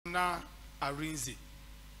Cardinal Arinze,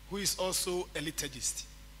 who is also a liturgist.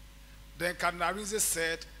 Then Cardinal Arinze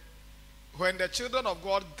said, when the children of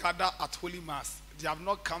God gather at Holy Mass, they have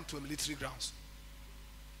not come to military grounds.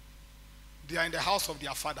 They are in the house of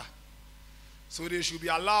their Father. So they should be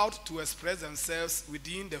allowed to express themselves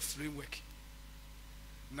within the framework.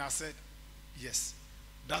 And I said, yes,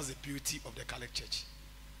 that's the beauty of the Catholic Church.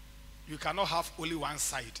 You cannot have only one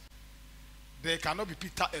side. There cannot be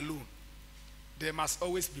Peter alone. There must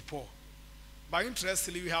always be Paul. But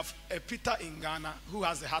interestingly, we have a Peter in Ghana who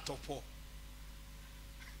has the heart of Paul.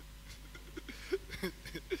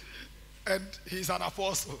 And he's an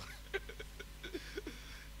apostle.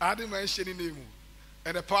 I didn't mention his name.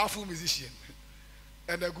 And a powerful musician.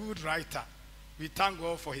 And a good writer. We thank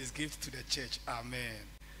God for his gift to the church. Amen.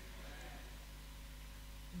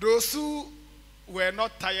 Those who were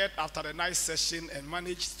not tired after the night session and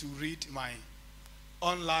managed to read my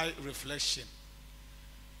online reflection,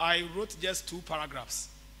 I wrote just 2 paragraphs.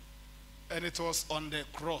 And it was on the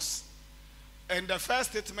cross. And the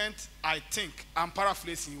first statement, I think, I'm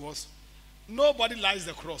paraphrasing, was, nobody likes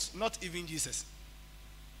the cross, not even Jesus.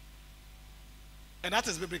 And that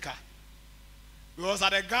is biblical. Because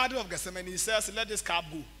at the Garden of Gethsemane, he says, let this cup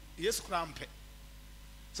go. Yes, cramp.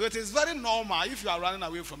 So it is very normal if you are running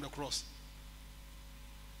away from the cross.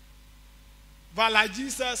 But like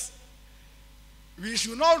Jesus, we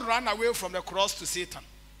should not run away from the cross to Satan.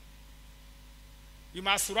 You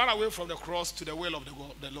must run away from the cross to the will of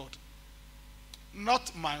the Lord.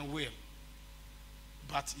 Not my will,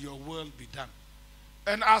 but your will be done.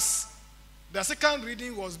 And as the second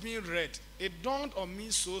reading was being read, it dawned on me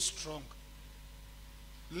so strong.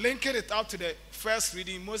 Linking it up to the first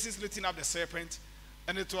reading, Moses lifting up the serpent,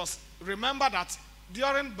 and it was, remember that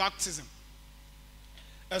during baptism,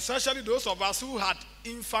 especially those of us who had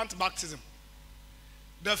infant baptism,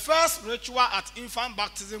 the first ritual at infant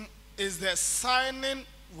baptism is the signing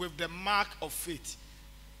with the mark of faith.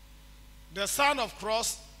 The sign of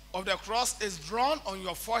the cross is drawn on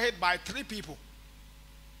your forehead by 3 people.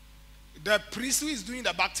 The priest who is doing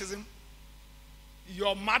the baptism,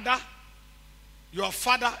 your mother, your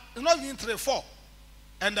father, not even 3, 4,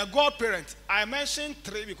 and the godparent. I mentioned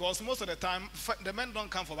 3 because most of the time the men don't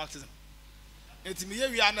come for baptism. It's me,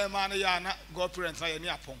 we are not godparents.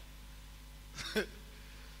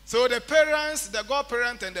 So the parents, the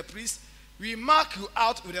godparent, and the priest, we mark you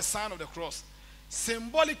out with the sign of the cross.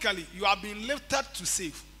 Symbolically, you are being lifted to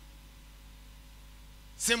save.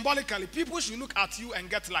 Symbolically, people should look at you and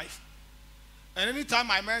get life. And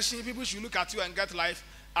anytime I mention people should look at you and get life,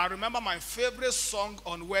 I remember my favorite song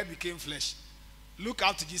on Word Became Flesh. Look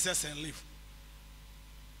out to Jesus and live.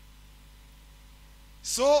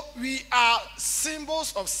 So we are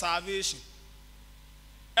symbols of salvation.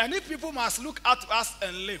 And if people must look at us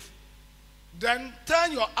and live, then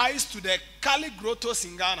turn your eyes to the Kali grottos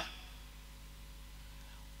in Ghana.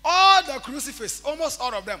 All the crucifixes, almost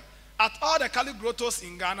all of them, at all the Kali grottos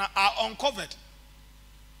in Ghana are uncovered.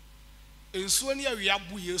 In Sonia, we have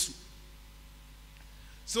Yesu.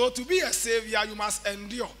 So to be a savior, you must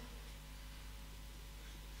endure.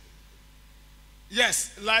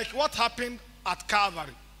 Yes, like what happened at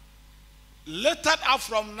Calvary. Lifted up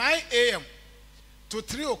from 9 a.m. to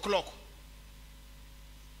 3 o'clock.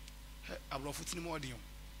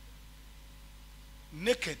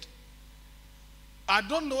 Naked. I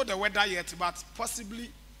don't know the weather yet, but possibly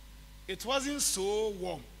it wasn't so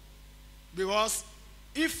warm. Because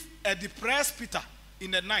if a depressed Peter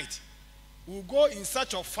in the night will go in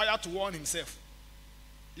search of fire to warm himself,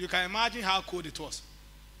 you can imagine how cold it was.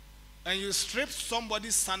 And you strip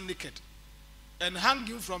somebody's son naked and hang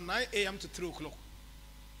him from 9 a.m. to 3 o'clock.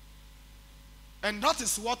 And that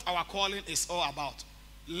is what our calling is all about.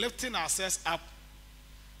 Lifting ourselves up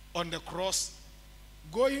on the cross,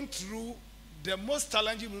 going through the most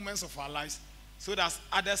challenging moments of our lives so that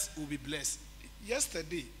others will be blessed.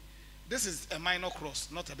 Yesterday, this is a minor cross,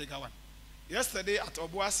 not a bigger one. Yesterday at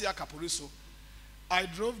Obuasia Kaporiso, I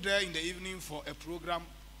drove there in the evening for a program,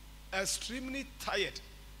 extremely tired.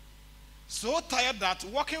 So tired that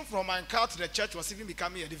walking from my car to the church was even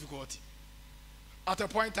becoming a difficulty. At a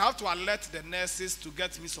point, I have to alert the nurses to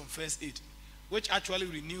get me some first aid, which actually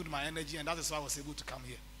renewed my energy, and that is why I was able to come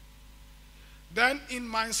here. Then, in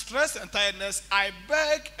my stress and tiredness, I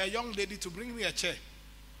begged a young lady to bring me a chair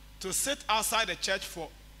to sit outside the church for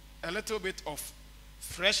a little bit of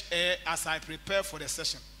fresh air as I prepare for the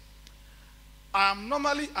session. I am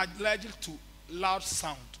normally allergic to loud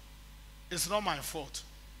sound. It's not my fault.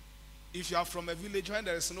 If you are from a village when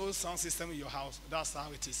there is no sound system in your house, that's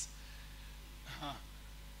how it is.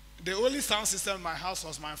 The only sound system in my house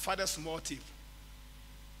was my father's small tape.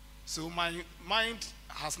 So my mind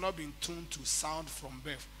has not been tuned to sound from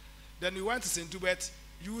birth. Then we went to St. Hubert.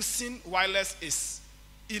 Using wireless is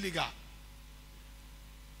illegal.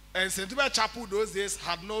 And St. Hubert Chapel those days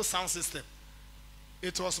had no sound system.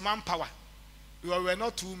 It was manpower. We were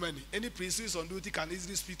not too many. Any priest on duty can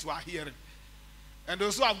easily speak to our hearing. And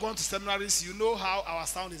those who have gone to seminaries, you know how our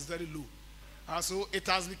sound is very low. And so it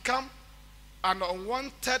has become an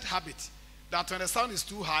unwanted habit that when the sound is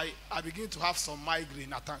too high, I begin to have some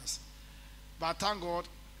migraine at times. But thank God,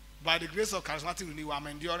 by the grace of charismatic renewal, I'm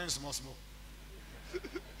enduring small.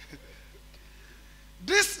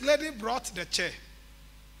 This lady brought the chair.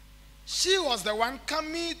 She was the one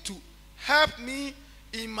coming to help me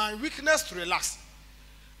in my weakness to relax.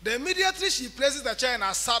 Then immediately she places the chair and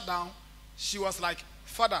I sat down. She was like,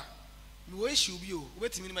 Father, where should you?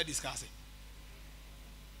 Wait a minute, discuss it.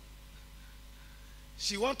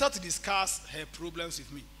 She wanted to discuss her problems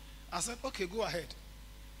with me. I said, okay, go ahead.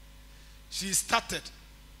 She started.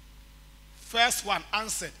 First one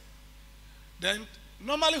answered. Then,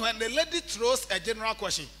 normally when the lady throws a general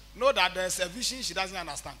question, know that there's a vision she doesn't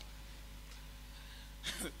understand.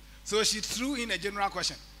 So she threw in a general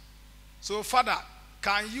question. So, Father,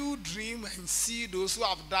 can you dream and see those who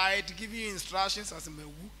have died, give you instructions as a mewu?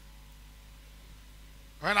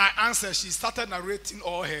 When I answered, she started narrating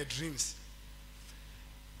all her dreams.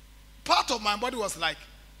 Part of my body was like,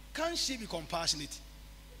 can she be compassionate?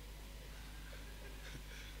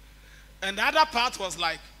 And the other part was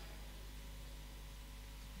like,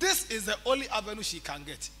 this is the only avenue she can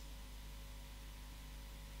get.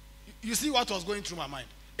 You see what was going through my mind?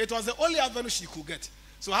 It was the only avenue she could get.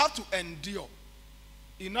 So I have to endure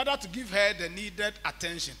in order to give her the needed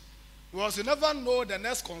attention. Because you never know the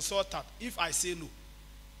next consultant if I say no.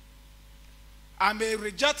 I may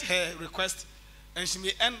reject her request and she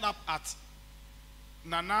may end up at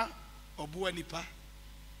Nana Obuenipa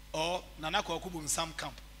or Nana Kwakubu in some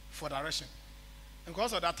camp for direction. And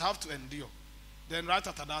because of that, I have to endure. Then right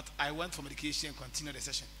after that, I went for medication and continued the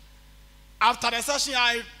session. After the session,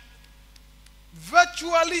 I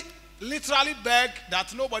virtually, literally begged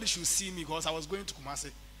that nobody should see me because I was going to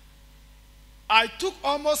Kumasi. I took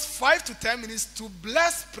almost 5 to 10 minutes to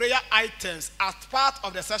bless prayer items as part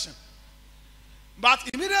of the session. But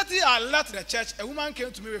immediately I left the church, a woman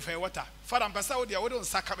came to me with her water. Father, I'm pastor, we don't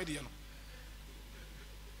sack me.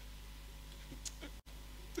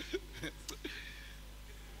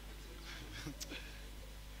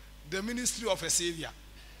 The ministry of a savior.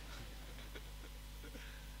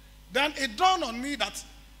 Then it dawned on me that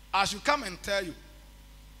I should come and tell you,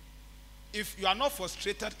 if you are not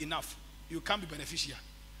frustrated enough, you can't be beneficial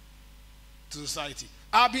to society.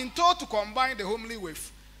 I've been told to combine the homely with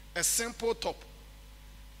a simple top,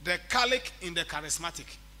 the Catholic in the charismatic.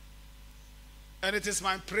 And it is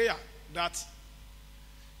my prayer that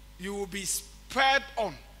you will be spurred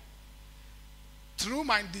on through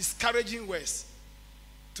my discouraging words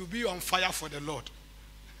to be on fire for the Lord.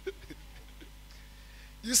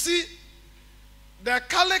 You see, the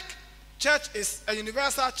Catholic Church is a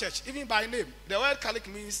universal church, even by name. The word Catholic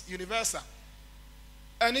means universal.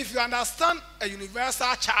 And if you understand a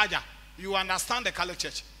universal charger, you understand the Catholic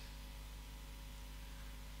Church.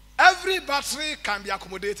 Every battery can be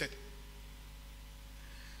accommodated.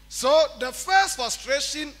 So the first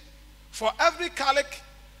frustration for every Catholic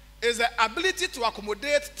is the ability to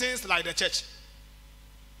accommodate things like the church.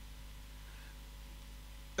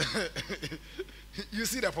 You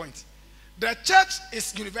see the point? The church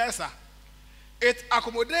is universal. It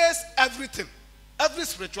accommodates everything, every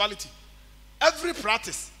spirituality, every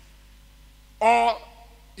practice, all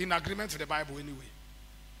in agreement with the Bible anyway.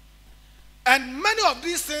 And many of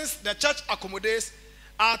these things the church accommodates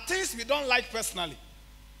are things we don't like personally.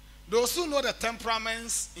 Those who know the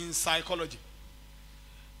temperaments in psychology.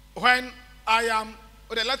 When I am,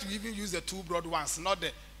 they like to even use the two broad ones, not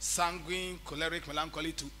the sanguine, choleric,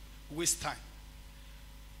 melancholy to waste time.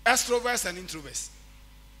 Extroverts and introverts.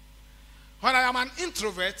 When I am an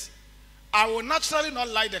introvert, I will naturally not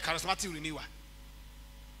like the charismatic renewer.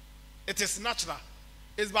 It is natural.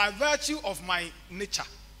 It's by virtue of my nature.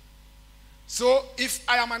 So if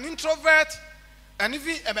I am an introvert and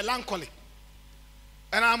even a melancholic,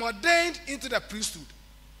 and I'm ordained into the priesthood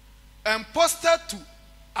and posted to,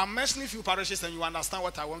 I'm mentioning few parishes and you understand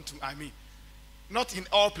what I mean. Not in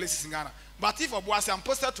all places in Ghana. But if I'm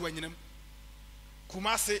posted to Enyinem,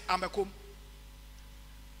 Kumasi, Amekum,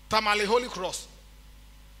 Tamale, Holy Cross,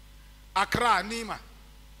 Accra, Nima.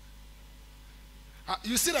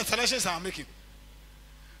 You see the selections I'm making.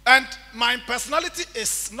 And my personality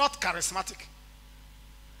is not charismatic.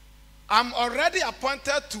 I'm already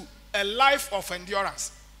appointed to a life of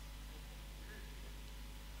endurance.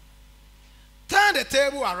 turn the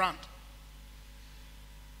table around.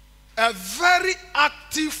 A very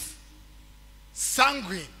active,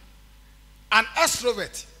 sanguine, an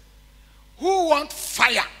extrovert who wants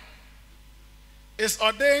fire is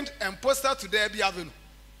ordained and posted to the Abbey Avenue.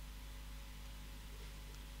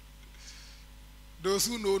 Those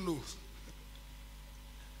who know.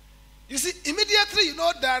 You see, immediately you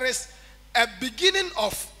know there is a beginning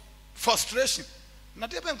of frustration. My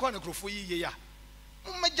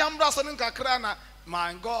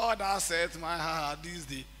God has set my heart this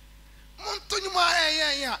day.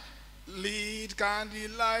 Lead, candy,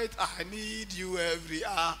 light, I need you every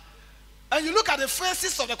hour. And you look at the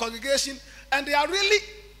faces of the congregation, and they are really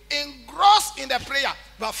engrossed in the prayer.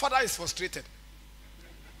 But Father is frustrated.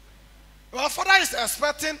 Well, Father is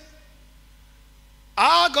expecting,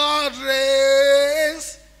 our God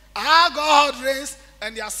reigns, our God reigns,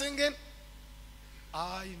 and they are singing,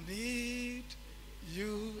 I need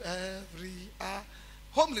you every hour.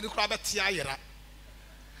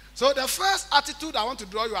 So the first attitude I want to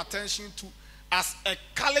draw your attention to as a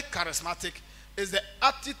Catholic charismatic is the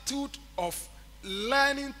attitude of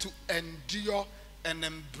learning to endure and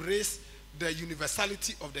embrace the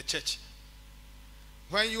universality of the church.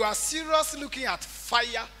 When you are seriously looking at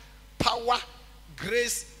fire, power,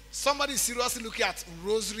 grace, somebody is seriously looking at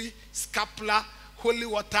rosary, scapular, holy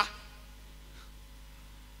water,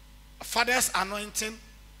 Father's anointing,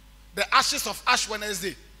 the ashes of Ash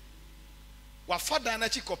Wednesday. Wa Father na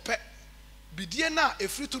chikope bidie na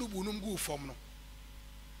efri turu bunum gu fom no.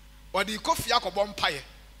 Odi kofi akobom paye.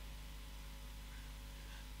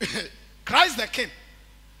 Christ the King.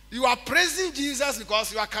 You are praising Jesus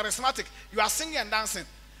because you are charismatic. You are singing and dancing.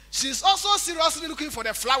 She's also seriously looking for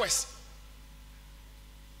the flowers.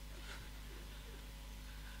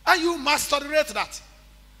 And you must tolerate that.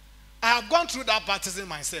 I have gone through that baptism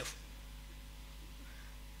myself.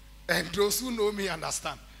 And those who know me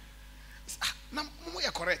understand. Now, you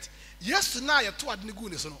are correct. Yes, now you are too adnigu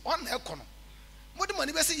nesono. On ekono. Modi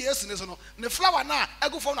mani besi yes nesono. Ne flower na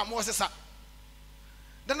ego for na Moses.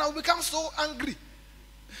 Then I will become so angry.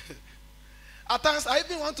 At times, I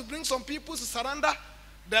even want to bring some people to surrender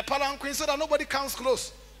their palanquin so that nobody comes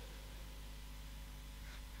close.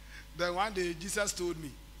 Then one day, Jesus told me,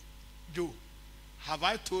 Joe, have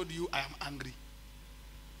I told you I am angry?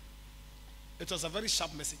 It was a very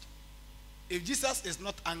sharp message. If Jesus is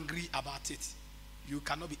not angry about it, you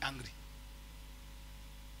cannot be angry.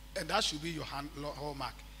 And that should be your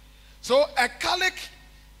hallmark. So a Catholic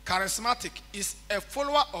charismatic is a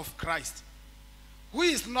follower of Christ who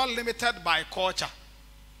is not limited by culture,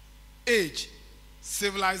 age,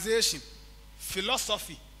 civilization,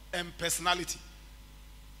 philosophy, and personality.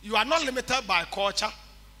 You are not limited by culture.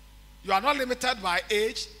 You are not limited by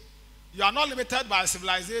age. You are not limited by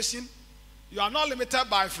civilization. You are not limited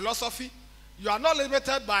by philosophy. You are not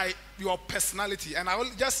limited by your personality. And I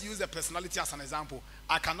will just use the personality as an example.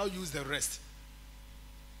 I cannot use the rest.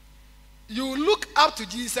 You look up to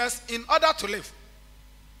Jesus in order to live.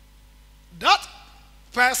 That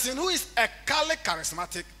person who is a Catholic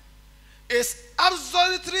charismatic is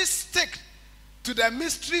absolutely stick to the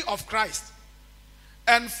mystery of Christ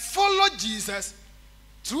and follow Jesus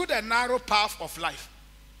through the narrow path of life.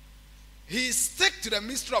 He stick to the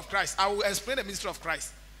mystery of Christ. I will explain the mystery of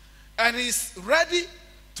Christ. And he's ready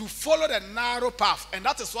to follow the narrow path. And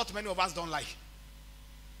that is what many of us don't like.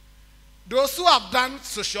 Those who have done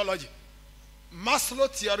sociology, Maslow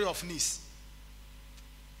theory of needs.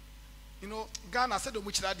 You know, Ghana said the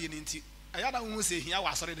muchira di ninti. Ayada who say here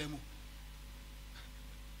was sorry demu.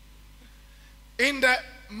 In the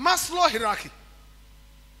Maslow hierarchy,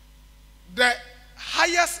 the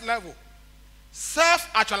highest level,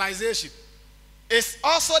 self-actualization, is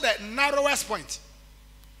also the narrowest point.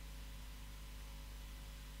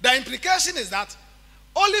 The implication is that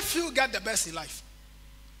only few get the best in life.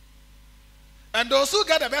 And those who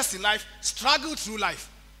get the best in life struggle through life.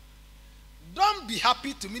 Don't be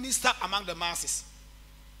happy to minister among the masses.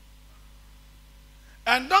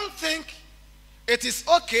 And don't think it is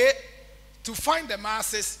okay to find the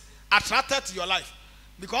masses attracted to your life.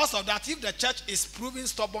 Because of that, if the church is proving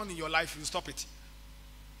stubborn in your life, you stop it.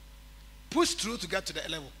 Push through to get to the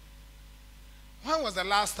level. When was the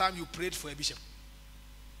last time you prayed for a bishop?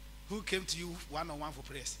 Who came to you one-on-one for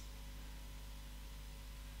prayers?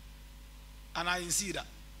 And I see that.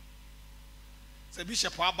 The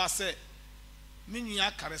bishop Waba said,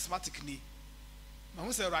 Minya charismatic ni. Ma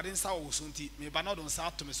who say Radin Sa Usunti, me banod on Sa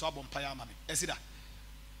to me so bompire mami. Esida.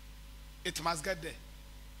 It must get there.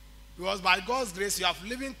 Because by God's grace, you have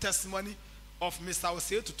living testimony of Mr.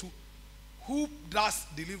 Osei Tutu, who does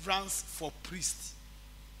deliverance for priests.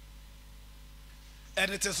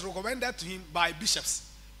 And it is recommended to him by bishops.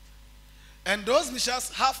 And those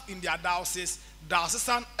bishops have in their diocese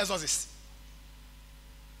diocesan exorcists.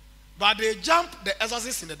 But they jump the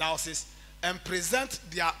exorcists in the diocese and present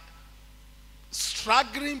their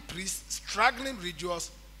struggling priests, struggling religious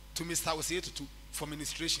to Mr. Osietutu for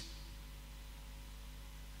ministration.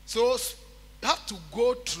 So you have to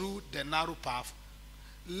go through the narrow path.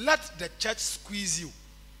 Let the church squeeze you.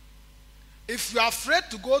 If you are afraid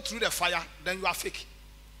to go through the fire, then you are fake.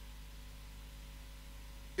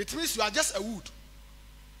 It means you are just a wood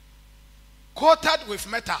coated with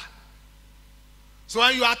metal. So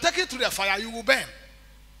when you are taken to the fire, you will burn.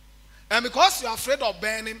 And because you are afraid of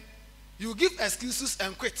burning, you give excuses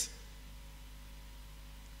and quit.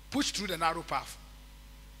 Push through the narrow path.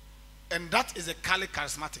 And that is a Catholic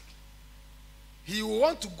charismatic. He will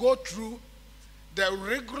want to go through the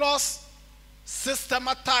rigorous,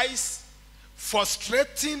 systematized,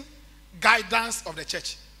 frustrating guidance of the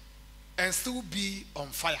church and still be on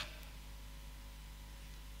fire.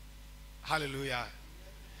 Hallelujah.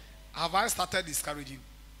 Have I started discouraging?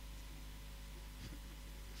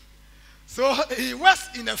 So he works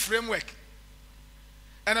in a framework.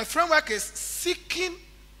 And a framework is seeking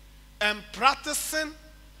and practicing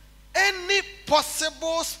any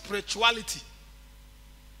possible spirituality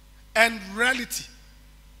and reality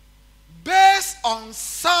based on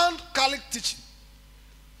sound Catholic teaching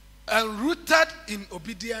and rooted in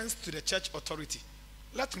obedience to the church authority.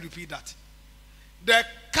 Let me repeat that. The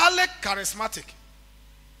Catholic charismatic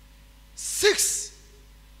seeks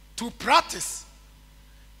to practice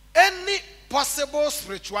any possible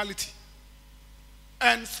spirituality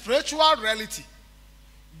and spiritual reality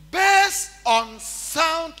based on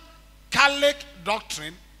sound Catholic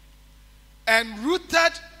doctrine and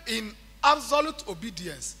rooted in absolute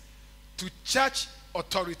obedience to church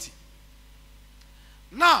authority.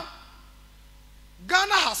 Now,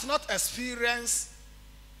 Ghana has not experienced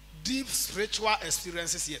deep spiritual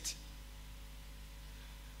experiences yet.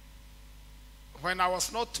 When I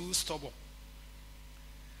was not too stubborn,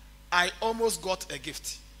 I almost got a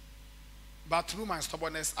gift. But through my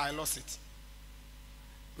stubbornness, I lost it.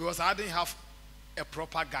 Because I didn't have a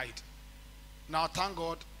proper guide. Now, thank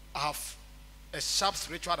God, I have a sharp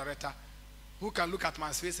spiritual director who can look at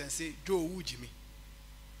my face and say, Joe, who Jimmy?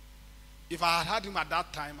 If I had had him at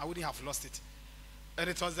that time, I wouldn't have lost it. And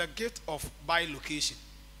it was the gift of bilocation.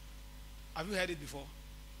 Have you heard it before?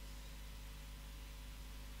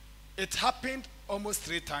 It happened almost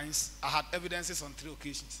 3 times. I had evidences on 3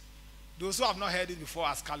 occasions. Those who have not heard it before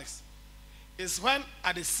as Catholics, is when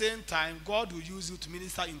at the same time God will use you to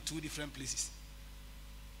minister in 2 different places.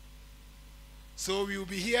 So we will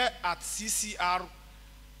be here at CCR,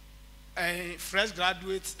 a fresh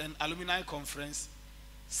graduates and alumni conference,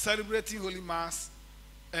 celebrating Holy Mass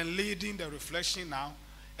and leading the reflection now.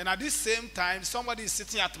 And at this same time, somebody is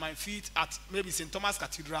sitting at my feet at maybe St. Thomas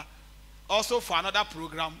Cathedral, also for another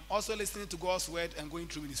program, also listening to God's word and going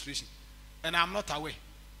through ministration. And I'm not aware.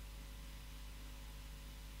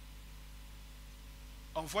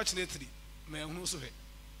 Unfortunately,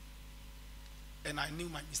 and I knew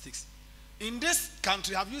my mistakes. In this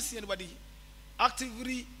country, have you seen anybody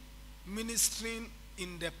actively ministering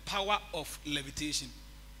in the power of levitation?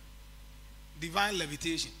 Divine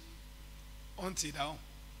levitation. Until now,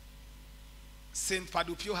 Saint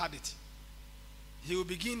Padupio had it. He will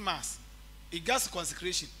begin mass. He gets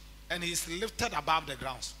consecration and he is lifted above the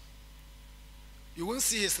grounds. You won't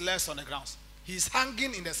see his legs on the grounds. He is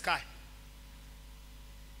hanging in the sky.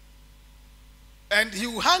 And he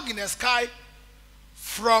will hang in the sky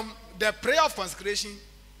from the prayer of consecration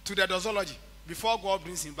to the doxology before God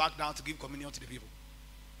brings him back down to give communion to the people.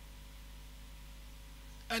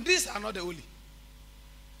 And these are not the only.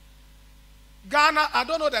 Ghana, I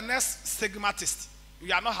don't know the next stigmatist. We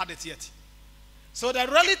have not had it yet. So the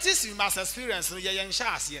realities you must experience,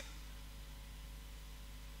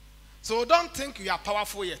 so don't think you are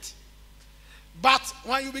powerful yet. But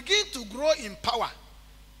when you begin to grow in power,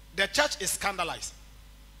 the church is scandalized.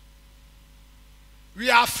 We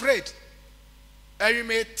are afraid. And you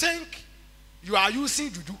may think you are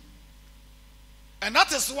using juju. And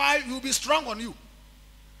that is why you will be strong on you.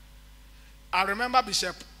 I remember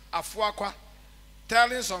Bishop Afuakwa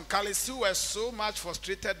telling some Catholics who were so much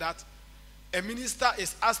frustrated that a minister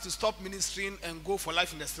is asked to stop ministering and go for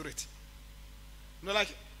life in the spirit. They're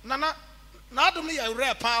like, Nana, not only a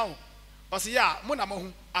rare pound, but yeah,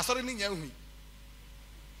 Monamohu, I saw it.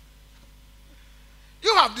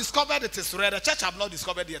 You have discovered it is rare. The church have not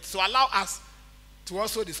discovered it yet. So allow us to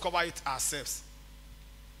also discover it ourselves.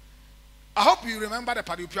 I hope you remember the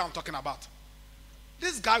Padupio I'm talking about.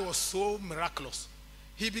 This guy was so miraculous.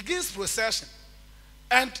 He begins procession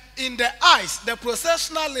And in the eyes, the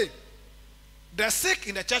processional lane, the sick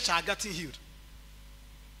in the church are getting healed.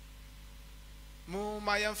 No,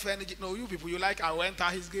 you people, you like, I will enter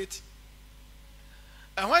his gate.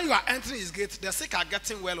 And when you are entering his gate, the sick are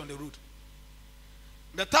getting well on the road.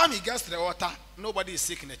 The time he gets to the altar, nobody is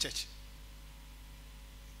sick in the church.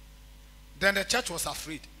 Then the church was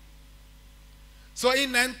afraid. So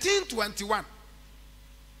in 1921,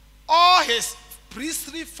 all his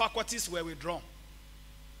priestly faculties were withdrawn.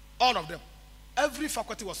 All of them. Every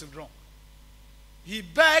faculty was withdrawn. He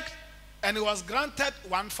begged and he was granted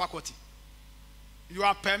one faculty. You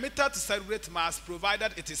are permitted to celebrate Mass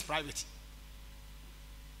provided it is private.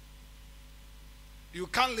 You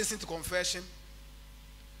can't listen to confession.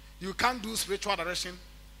 You can't do spiritual direction.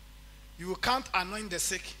 You can't anoint the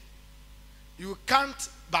sick. You can't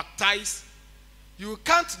baptize. You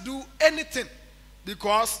can't do anything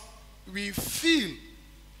because we feel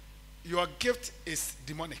your gift is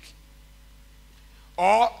demonic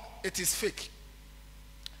or it is fake.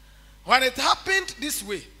 When it happened this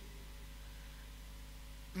way,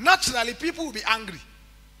 naturally people will be angry.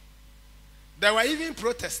 There were even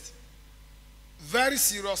protests, very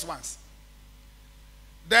serious ones.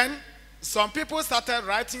 Then some people started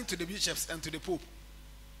writing to the bishops and to the Pope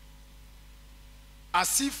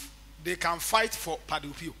as if they can fight for Padre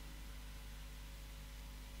Pio.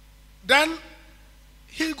 Then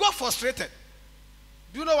he got frustrated.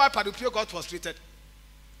 Do you know why Padre Pio got frustrated?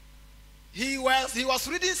 He was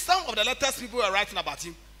reading some of the letters people were writing about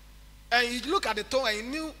him. And he looked at the tone and he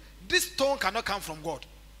knew this tone cannot come from God.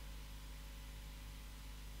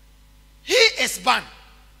 He is banned.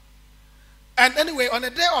 And anyway, on the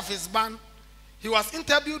day of his ban, he was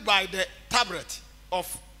interviewed by the tablet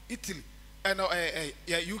of Italy and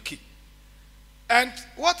UK. And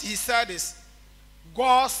what he said is,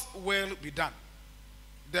 God's will be done.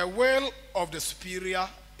 The will of the superior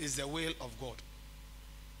is the will of God.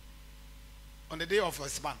 On the day of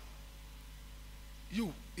his ban,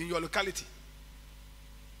 you, in your locality,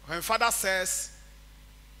 when Father says,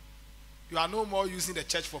 you are no more using the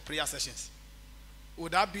church for prayer sessions,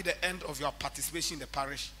 would that be the end of your participation in the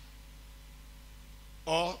parish?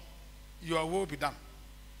 Or your will be done?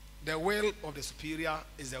 The will of the superior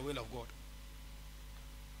is the will of God.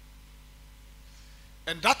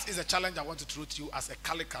 And that is a challenge I want to throw to you as a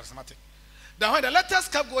Catholic charismatic. Then when the letters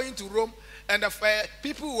kept going to Rome, and the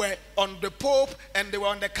people were on the Pope, and they were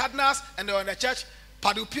on the cardinals, and they were on the church,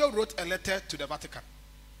 Padre Pio wrote a letter to the Vatican.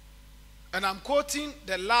 And I'm quoting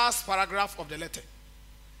the last paragraph of the letter.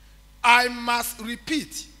 I must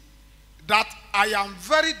repeat that I am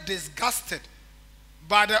very disgusted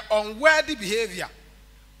by the unworthy behavior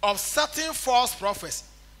of certain false prophets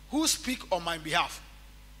who speak on my behalf.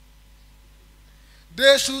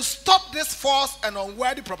 They should stop this false and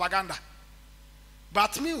unworthy propaganda.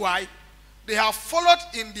 But meanwhile, they have followed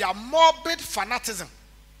in their morbid fanaticism,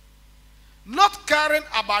 not caring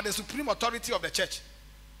about the supreme authority of the church.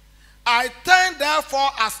 I turn therefore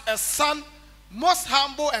as a son, most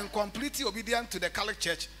humble and completely obedient to the Catholic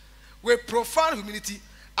Church. With profound humility,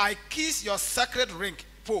 I kiss your sacred ring,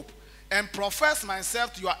 Pope, and profess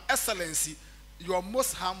myself to your excellency, your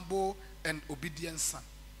most humble and obedient son.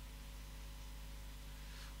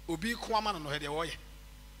 Obi kwama no hede woye.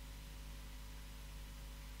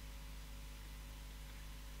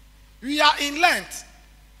 We are in Lent.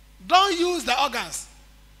 Don't use the organs.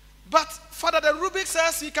 But Father, the Rubik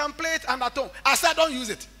says we can play it and at home. I said don't use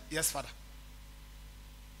it. Yes, Father.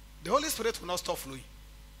 The Holy Spirit will not stop flowing.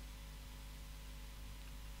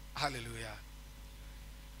 Hallelujah.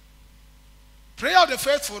 Prayer of the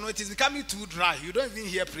faithful, no, it is becoming too dry. You don't even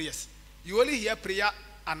hear prayers. You only hear prayer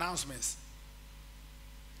announcements.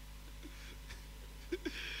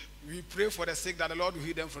 We pray for the sick that the Lord will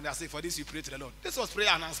heal them from their sick. For this we pray to the Lord. This was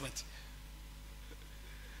prayer announcement.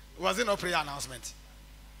 Was it not prayer announcement?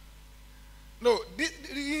 No,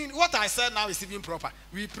 what I said now is even proper.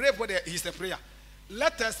 We pray for it's the prayer.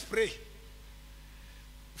 Let us pray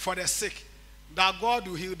for the sick that God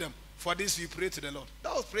will heal them. For this we pray to the Lord.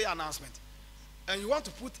 That was prayer announcement. And you want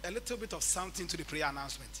to put a little bit of something to the prayer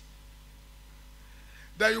announcement.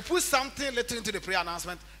 Then you put something little into the prayer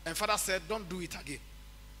announcement, and Father said, don't do it again.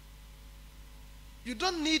 You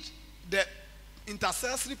don't need the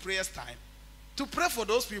intercessory prayers time to pray for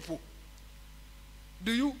those people.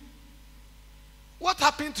 Do you? What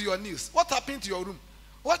happened to your news? What happened to your room?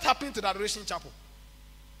 What happened to the adoration chapel?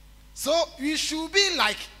 So we should be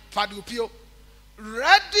like Padre Pio,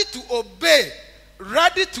 ready to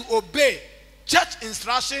obey church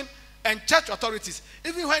instruction and church authorities,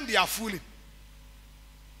 even when they are fooling.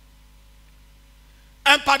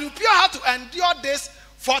 And Padre Pio had to endure this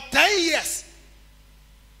for 10 years.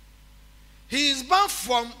 He is banned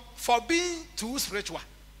for being too spiritual.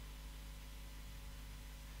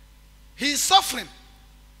 He is suffering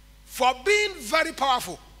for being very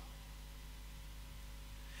powerful.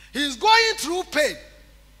 He is going through pain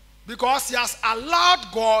because he has allowed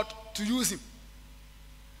God to use him.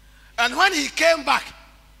 And when he came back,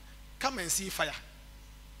 come and see fire.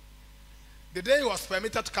 The day he was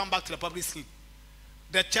permitted to come back to the public scene,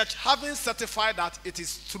 the church, having certified that it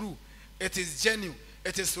is true, it is genuine,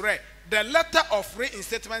 it is rare, the letter of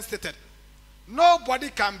reinstatement stated, nobody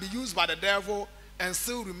can be used by the devil and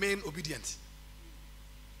still remain obedient.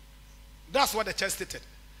 That's what the church stated.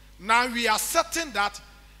 Now we are certain that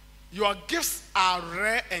your gifts are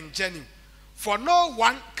rare and genuine, for no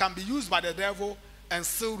one can be used by the devil and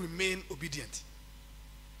still remain obedient.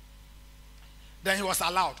 Then he was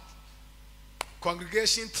allowed.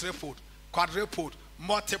 Congregation tripled, quadrupled,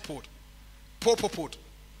 multipled, popopled.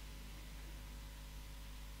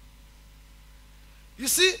 You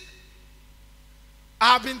see,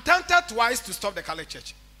 I have been tempted twice to stop the Catholic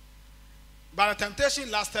Church, but the temptation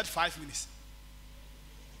lasted 5 minutes.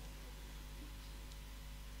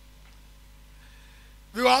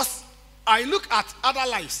 Because I look at other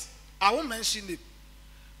lives, I won't mention it,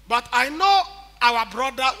 but I know our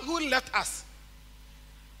brother who left us.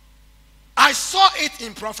 I saw it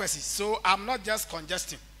in prophecy, so I'm not just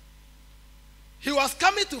congesting. He was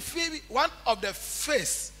coming to fill one of the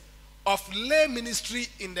face of lay ministry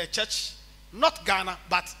in the church, not Ghana,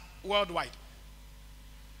 but worldwide.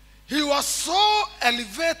 He was so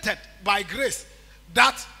elevated by grace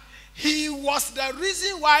that he was the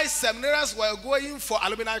reason why seminarians were going for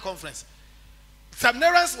alumni conference.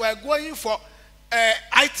 Seminarians were going for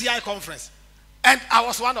ITI conference. And I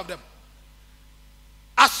was one of them.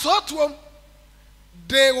 I saw to them,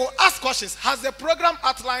 they will ask questions. Has the program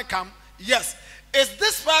outline come? Yes. Is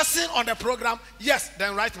this person on the program? Yes.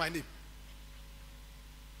 Then write my name.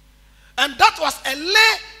 And that was a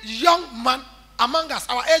lay young man among us,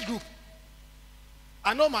 our age group.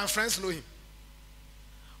 I know my friends know him.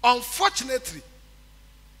 Unfortunately,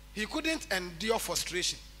 he couldn't endure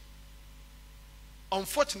frustration.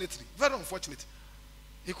 Unfortunately, very unfortunate.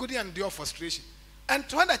 He couldn't endure frustration. And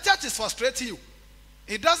when the church is frustrating you,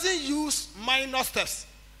 it doesn't use minor steps.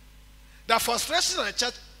 The frustration of the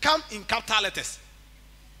church come in capital letters.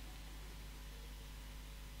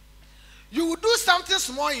 You will do something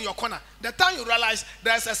small in your corner. The time you realize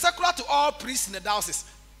there's a circular to all priests in the diocese.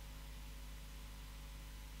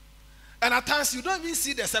 And at times you don't even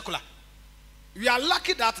see the circular. We are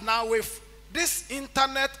lucky that now with this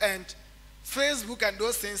internet and Facebook and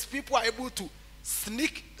those things, people are able to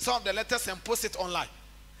sneak some of the letters and post it online.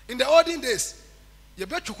 In the olden days,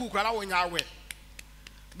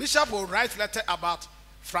 Bishop will write letter about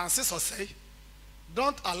Francis Osei.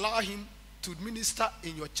 Don't allow him to minister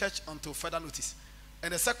in your church until further notice.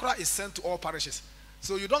 And the circular is sent to all parishes.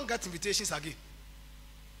 So you don't get invitations again.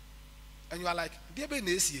 And you are like, you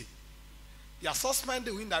are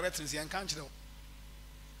suspended in directions and can't know.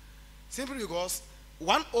 Simply because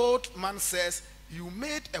one old man says, you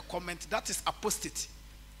made a comment that is apostate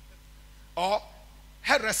or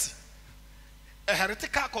heresy, a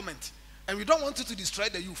heretical comment, and we don't want you to destroy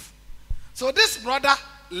the youth. So this brother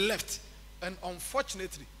left, and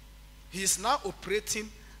unfortunately, he is now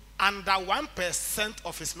operating under 1%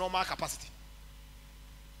 of his normal capacity.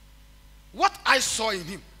 What I saw in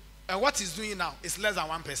him and what he's doing now is less than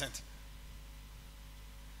 1%.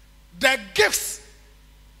 The gifts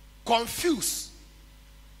confuse.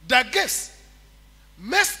 The gifts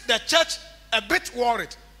makes the church a bit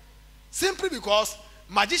worried, simply because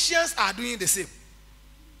magicians are doing the same.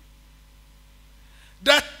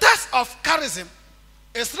 The test of charism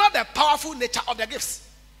is not the powerful nature of the gifts.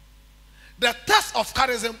 The test of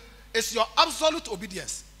charism is your absolute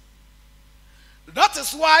obedience. That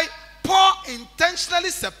is why Paul intentionally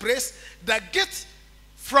separates the gift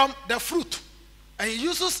from the fruit, and he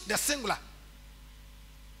uses the singular.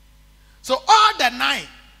 So all the 9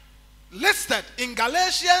 listed in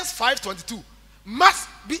Galatians 5:22 must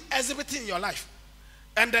be exhibited in your life.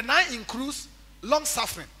 And the 9 includes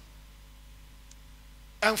long-suffering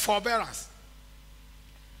and forbearance.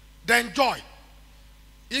 Then joy.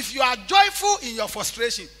 If you are joyful in your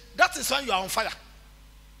frustration, that is when you are on fire.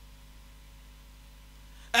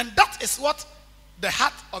 And that is what the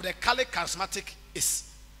heart of the Catholic charismatic is.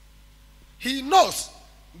 He knows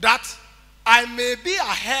that I may be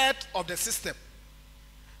ahead of the system,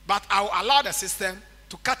 but I will allow the system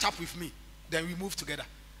to catch up with me. Then we move together.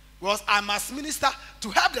 Because I must minister to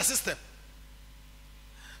help the system.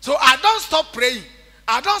 So I don't stop praying.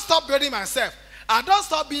 I don't stop building myself. I don't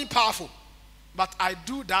stop being powerful. But I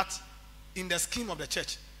do that in the scheme of the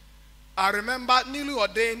church. I remember newly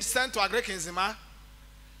ordained, sent to Agric Nzima,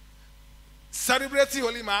 celebrating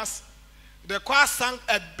Holy Mass. The choir sang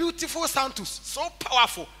a beautiful Santus, so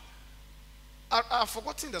powerful. I've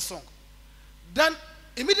forgotten the song. Then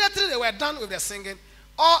immediately they were done with the singing.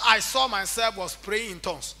 All I saw myself was praying in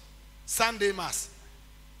tongues. Sunday Mass.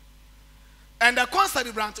 And the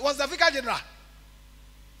concelebrant was the Vicar General.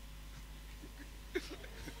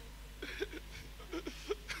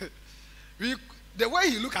 The way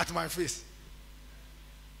he looked at my face,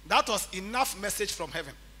 that was enough message from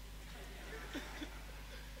heaven.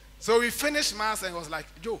 So we finished Mass and was like,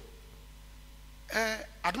 Joe, but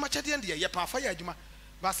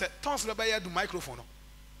I said, tongues do microphone.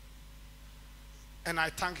 And I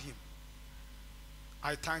thank him.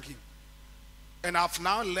 I thank him. And I've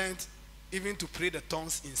now learned even to pray the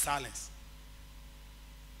tongues in silence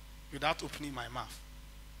without opening my mouth.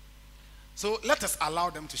 So let us allow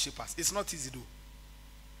them to shape us. It's not easy to do.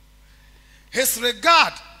 His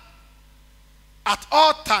regard at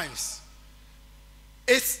all times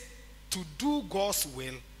is to do God's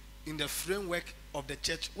will in the framework of the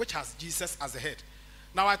church, which has Jesus as the head.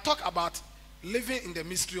 Now I talk about living in the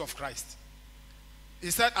mystery of Christ. I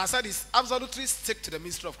said it's absolutely stick to the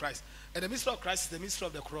mystery of Christ. And the mystery of Christ is the mystery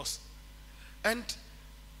of the cross. And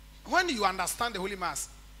when you understand the Holy Mass,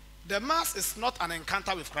 the Mass is not an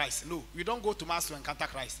encounter with Christ. No, we don't go to Mass to encounter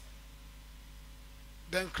Christ.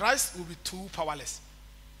 Then Christ will be too powerless.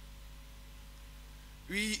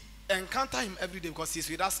 We encounter him every day because he's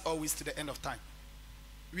with us always to the end of time.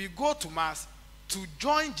 We go to Mass to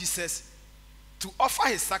join Jesus, to offer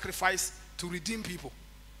his sacrifice to redeem people.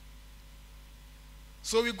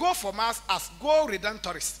 So we go for Mass as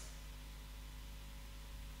go-redemptorists.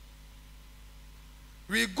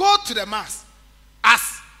 We go to the Mass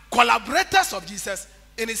as collaborators of Jesus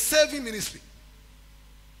in his saving ministry.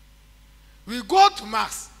 We go to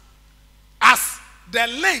Mass as the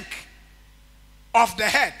link of the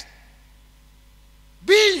head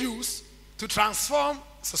being used to transform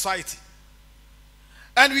society.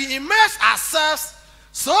 And we immerse ourselves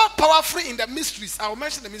so powerfully in the mysteries. I will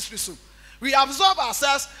mention the mystery soon. We absorb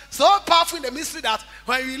ourselves so powerfully in the mystery that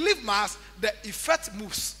when we leave Mass, the effect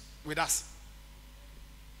moves with us.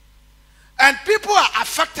 And people are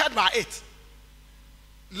affected by it.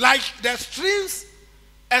 Like the streams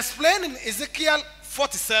explained in Ezekiel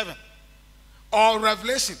 47 or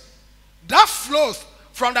Revelation that flows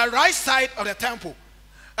from the right side of the temple.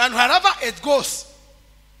 And wherever it goes,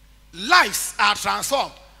 lives are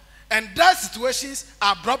transformed. And dead situations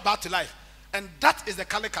are brought back to life. And that is the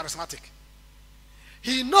Catholic charismatic.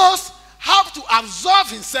 He knows how to absorb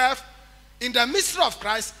himself in the mystery of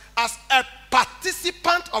Christ as a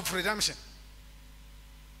participant of redemption.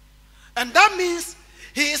 And that means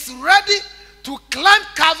he is ready to climb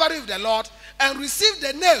Calvary with the Lord and receive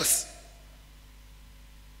the nails,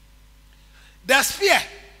 the spear,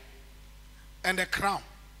 and the crown.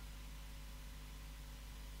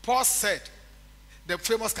 Paul said, the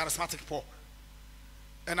famous charismatic Paul,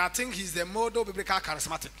 and I think he's the model biblical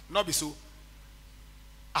charismatic. Not be so.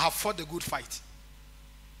 I have fought the good fight.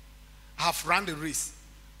 I have run the race.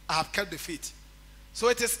 I have kept the faith. So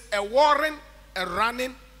it is a warring, a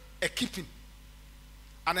running, a keeping,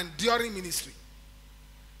 an enduring ministry.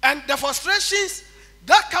 And the frustrations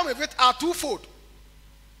that come with it are twofold.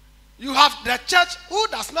 You have the church who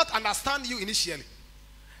does not understand you initially,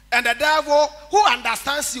 and the devil who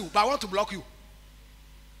understands you but wants to block you.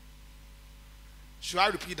 Should I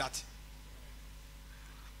repeat that?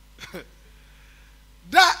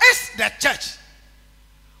 There is the church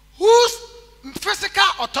whose physical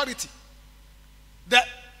authority, the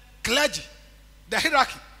clergy, the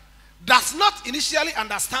hierarchy, does not initially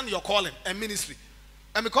understand your calling and ministry.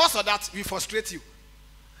 And because of that, we frustrate you.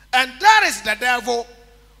 And there is the devil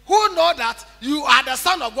who know that you are the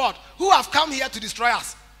Son of God who have come here to destroy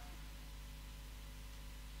us.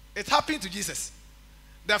 It happened to Jesus.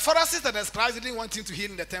 The Pharisees and the scribes didn't want him to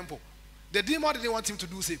heal in the temple. The demon didn't want him to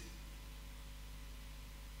do the same.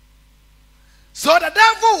 So the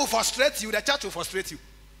devil will frustrate you, the church will frustrate you.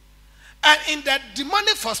 And in the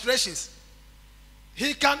demonic frustrations,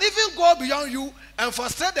 he can even go beyond you and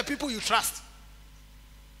frustrate the people you trust.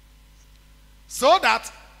 So that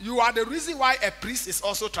you are the reason why a priest is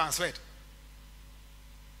also transferred.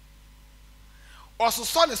 Also,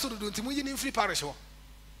 son is in free parish. I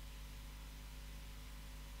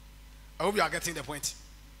hope you are getting the point.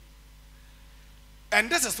 And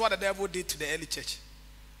this is what the devil did to the early church.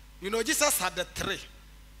 You know, Jesus had the three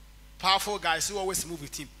powerful guys who always move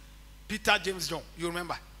with him. Peter, James, John. You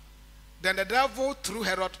remember? Then the devil, through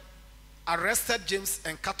Herod, arrested James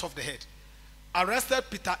and cut off the head. Arrested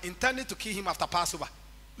Peter, intending to kill him after Passover.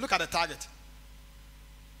 Look at the target.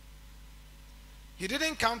 He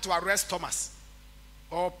didn't come to arrest Thomas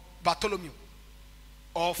or Bartholomew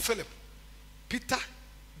or Philip. Peter,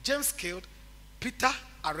 James killed, Peter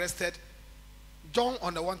arrested, John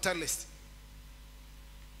on the wanted list.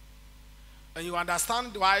 And you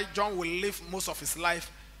understand why John will live most of his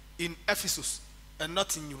life in Ephesus and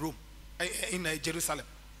not in Rome, in Jerusalem.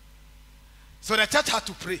 So the church had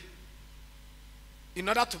to pray in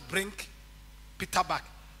order to bring Peter back.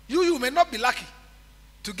 You may not be lucky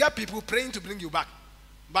to get people praying to bring you back,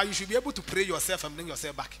 but you should be able to pray yourself and bring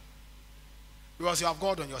yourself back, because you have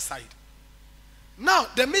God on your side. Now,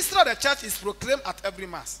 the mystery of the church is proclaimed at every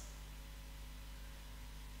mass.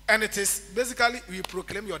 And it is basically, we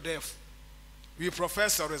proclaim your death. We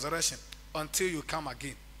profess your resurrection until you come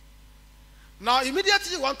again. Now,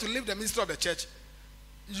 immediately you want to live the mystery of the church,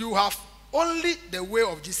 you have only the way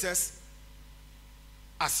of Jesus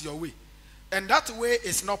as your way. And that way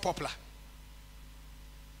is not popular.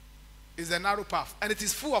 It's a narrow path. And it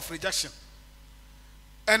is full of rejection.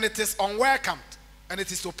 And it is unwelcomed. And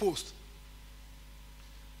it is opposed.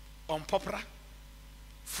 Unpopular,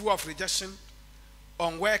 full of rejection,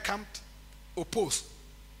 unwelcomed, opposed.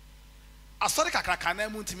 Asare kakra na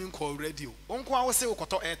mu ntimi nko radio. Onko a wo se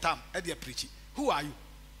ukoto airtime e dey preach. Who are you?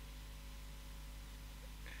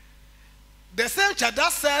 The same church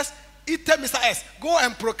that says, tell Mr. S, go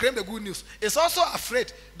and proclaim the good news, is also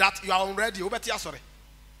afraid that you are on radio. Sorry.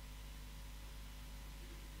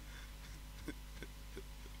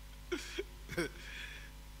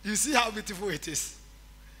 You see how beautiful it is.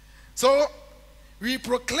 So, we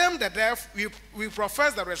proclaim the death, we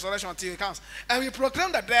profess the resurrection until he comes. And we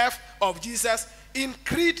proclaim the death of Jesus in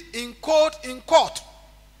creed, in code, in court.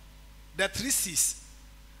 The 3 C's.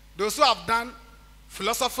 Those who have done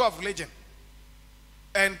philosophy of religion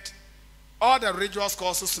and all the religious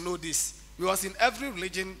courses know this. Because in every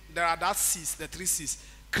religion, there are that C's, the 3 C's.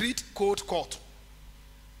 Creed, code, court.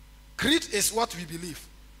 Creed is what we believe.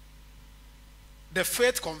 The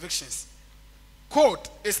faith convictions. Code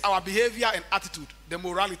is our behavior and attitude, the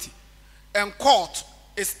morality. And court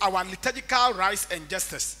is our liturgical rites and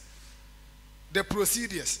justice, the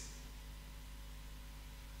procedures.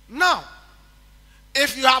 Now,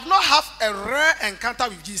 if you have not had a rare encounter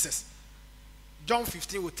with Jesus, John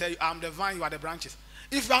 15 will tell you, I am the vine, you are the branches.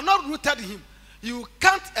 If you are not rooted in him, you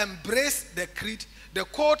can't embrace the creed, the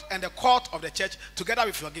code, and the court of the church together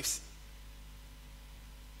with your gifts.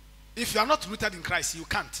 If you are not rooted in Christ, you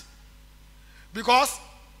can't. Because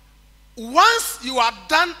once you are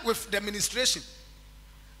done with the ministration,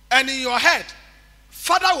 and in your head,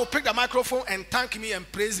 Father will pick the microphone and thank me and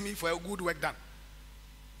praise me for a good work done.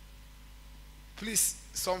 Please,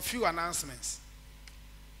 some few announcements.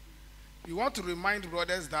 We want to remind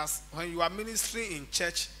brothers that when you are ministering in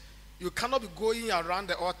church, you cannot be going around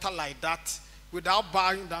the altar like that without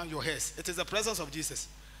bowing down your heads. It is the presence of Jesus.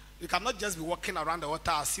 You cannot just be walking around the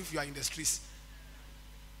altar as if you are in the streets.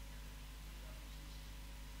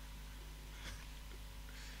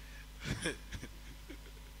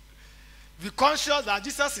 Be conscious that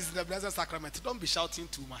Jesus is in the blessed sacrament. Don't be shouting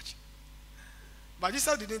too much. But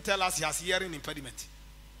Jesus didn't tell us he has hearing impediment.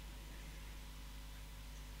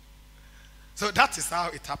 So that is how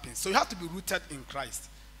it happens. So you have to be rooted in Christ.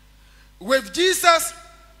 With Jesus,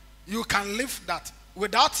 you can live that.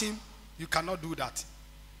 Without him, you cannot do that.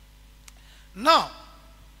 Now,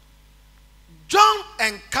 John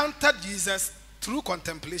encountered Jesus through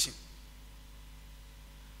contemplation.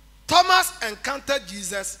 Thomas encountered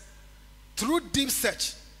Jesus through deep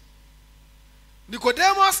search.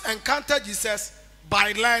 Nicodemus encountered Jesus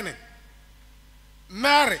by learning.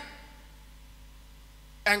 Mary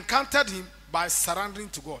encountered him by surrendering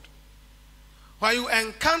to God. When you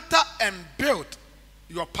encounter and build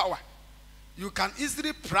your power, you can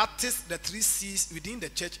easily practice the 3 C's within the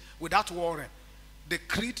church without worrying. The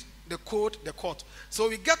creed, the code, the court. So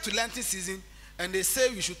we get to Lenten season and they say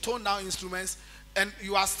we should tone down instruments, and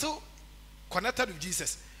you are still connected with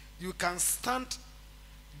Jesus. You can stand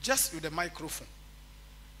just with the microphone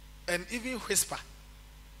and even whisper.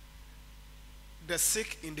 The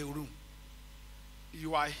sick in the room,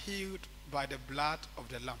 you are healed by the blood of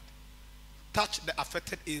the Lamb. Touch the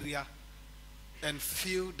affected area and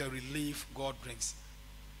feel the relief God brings.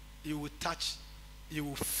 You will touch, you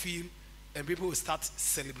will feel, and people will start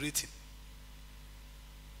celebrating.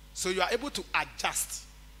 So you are able to adjust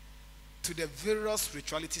to the various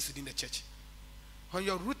ritualities within the church. When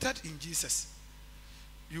you're rooted in Jesus,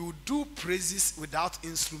 you do praises without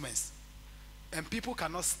instruments, and people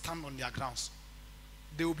cannot stand on their grounds.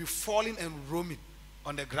 They will be falling and roaming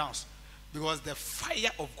on the grounds because the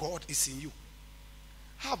fire of God is in you.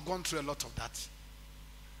 I have gone through a lot of that.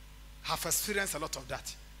 have experienced a lot of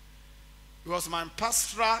that. Because my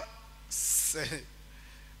pastoral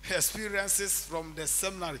experiences from the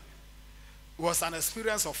seminary was an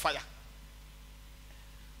experience of fire.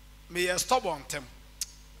 May I stop on them.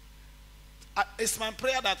 It's my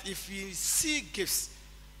prayer that if we see gifts,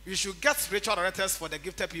 we should get spiritual directors for the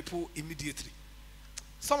gifted people immediately.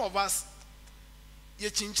 Some of us,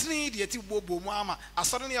 spiritual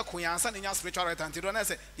director,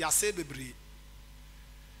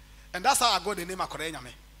 and that's how I got the name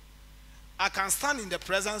Akorenyame. I can stand in the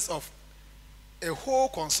presence of a whole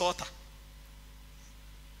consultant,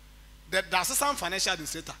 the assistant financial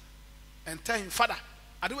administrator, and tell him, Father,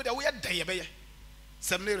 I do it the way I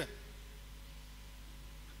seminary.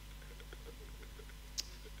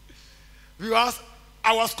 Because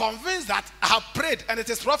I was convinced that I have prayed and it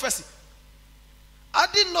is prophecy. I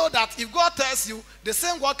didn't know that if God tells you, the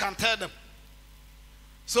same God can tell them.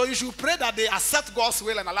 So you should pray that they accept God's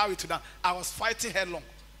will and allow it to them. I was fighting headlong.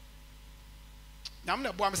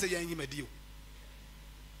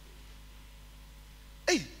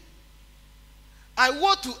 Hey, I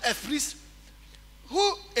went to a priest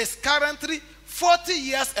who is currently 40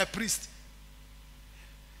 years a priest.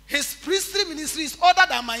 His priestly ministry is older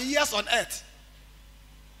than my years on earth.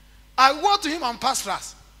 I went to him on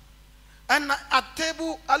pastorals. And at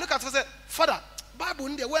table, I look at him and say, Father, Bible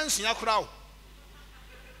in the way in crowd.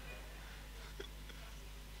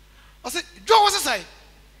 I said, Joe, what's it say?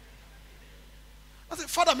 I said,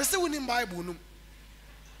 Father, I say we need Bible.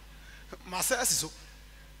 So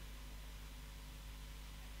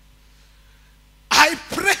I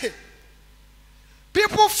pray.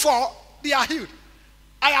 People fall, they are healed.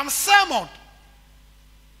 I am summoned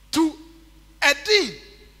to a dean.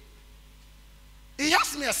 He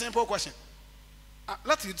asked me a simple question.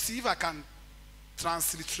 Let me see if I can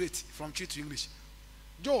transliterate from Chi to English.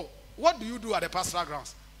 Joe, what do you do at the pastoral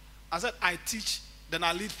grounds? I said, I teach, then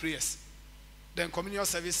I lead prayers, then communion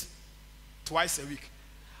service twice a week.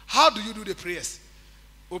 How do you do the prayers?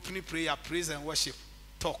 Opening prayer, praise and worship,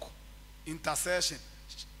 talk, intercession,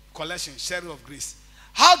 collection, sharing of grace.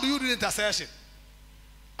 How do you do the intercession?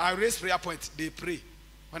 I raise prayer point, they pray.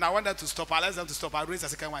 When I want them to stop, I ask them to stop. I raise the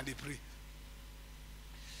second one, they pray.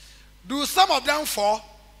 Do some of them fall?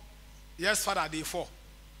 Yes, Father, they fall.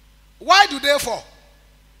 Why do they fall?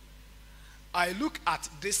 I look at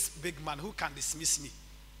this big man who can dismiss me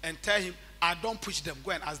and tell him, I don't push them.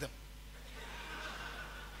 Go and ask them.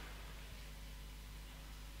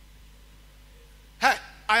 Hey,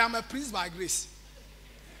 I am a priest by grace.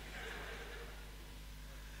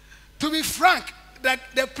 To be frank,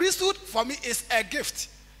 the priesthood for me is a gift.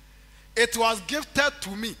 It was gifted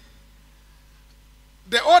to me.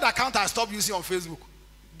 The old account I stopped using on Facebook,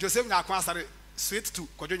 Joseph Nyarko Asare, sweet to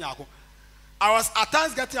Kojo Nyarko. I was at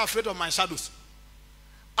times getting afraid of my shadows.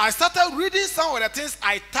 I started reading some of the things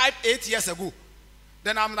I typed 8 years ago.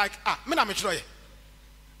 Then I'm like, I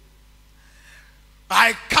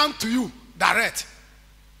come to you direct,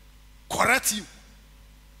 correct you.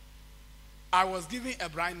 I was given a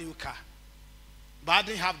brand new car, but I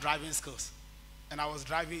didn't have driving skills, and I was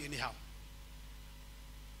driving anyhow.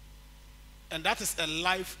 And that is a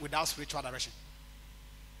life without spiritual direction.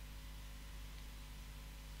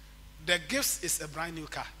 The gifts is a brand new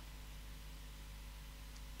car.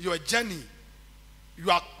 Your journey,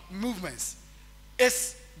 your movements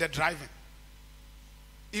is the driving.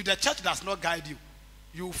 If the church does not guide you,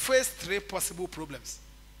 you face 3 possible problems.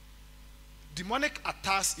 Demonic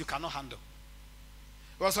attacks you cannot handle.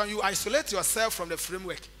 Because when you isolate yourself from the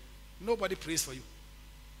framework, nobody prays for you.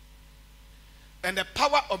 And the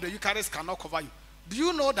power of the Eucharist cannot cover you. Do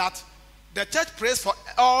you know that the church prays for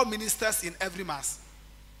all ministers in every mass?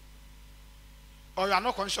 Or you are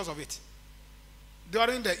not conscious of it?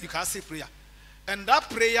 During the Eucharistic prayer. And that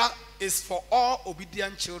prayer is for all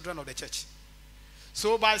obedient children of the church.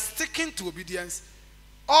 So by sticking to obedience,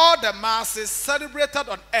 all the masses celebrated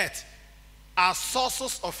on earth are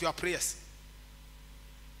sources of your prayers.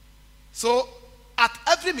 So at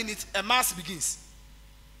every minute, a mass begins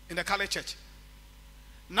in the Catholic Church.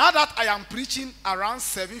 Now that I am preaching around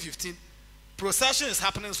 7:15, procession is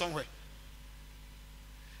happening somewhere.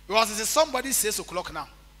 Because it is somebody 6 o'clock now,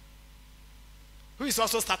 who is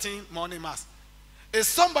also starting morning mass. It's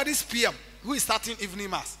somebody's PM who is starting evening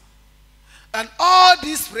mass. And all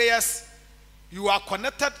these prayers, you are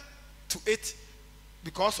connected to it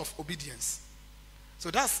because of obedience. So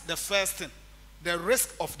that's the first thing, the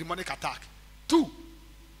risk of demonic attack. 2,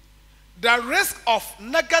 the risk of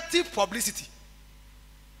negative publicity.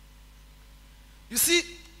 You see,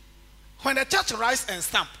 when the church rise and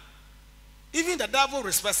stamp, even the devil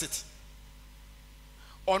respects it.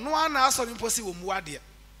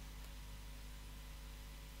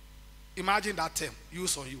 Imagine that term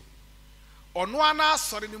used on you. Onuana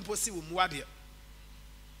sorry impossible muadia.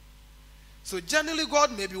 So generally,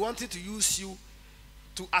 God may be wanting to use you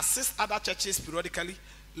to assist other churches periodically,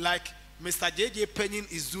 like Mr. J.J. Penning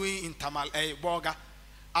is doing in Borga.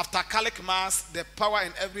 After Catholic Mass, the power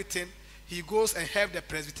and everything, he goes and helps the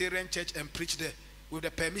Presbyterian church and preach there with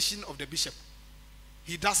the permission of the bishop.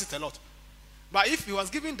 He does it a lot. But if he was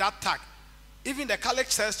given that tag, even the Catholic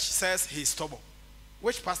church says he's stubborn.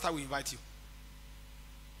 Which pastor will invite you?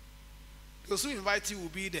 Those who invite you will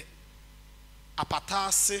be the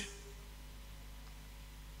Apatase,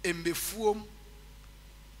 Embefuom,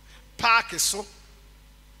 Parkeso,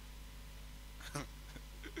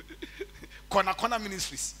 Kona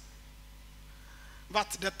Ministries. But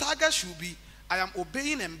the target should be, I am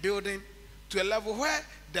obeying and building to a level where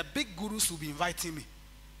the big gurus will be inviting me.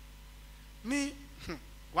 Me,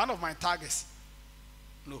 one of my targets,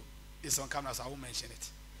 no, it's on camera, so I won't mention it.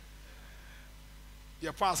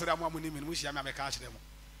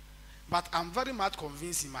 But I'm very much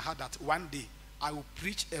convinced in my heart that one day I will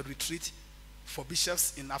preach a retreat for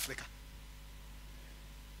bishops in Africa.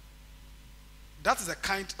 That is the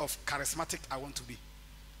kind of charismatic I want to be.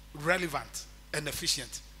 Relevant and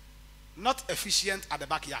efficient. Not efficient at the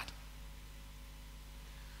backyard.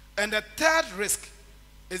 And the third risk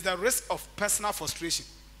is the risk of personal frustration.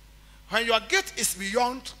 When your gate is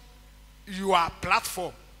beyond your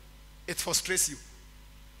platform, it frustrates you.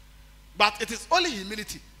 But it is only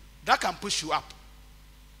humility that can push you up.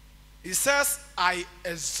 He says, I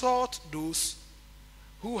exhort those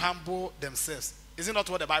who humble themselves. Is it not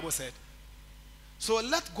what the Bible said? So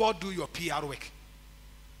let God do your PR work.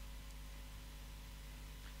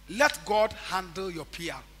 Let God handle your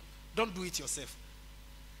PR. Don't do it yourself.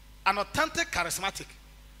 An authentic charismatic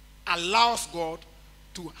allows God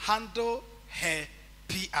to handle her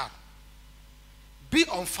PR. Be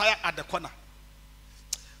on fire at the corner.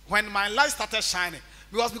 When my light started shining,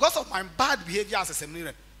 because of my bad behavior as a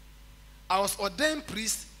seminarian, I was ordained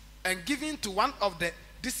priest and given to one of the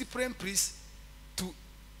disciplined priests to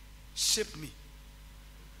shape me.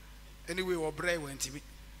 Anyway, Obre went to me.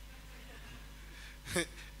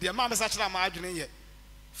 The amount of actually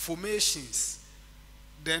formations,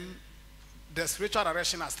 then the spiritual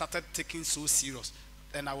direction I started taking so serious,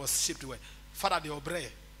 and I was shaped away. Father, the Obre,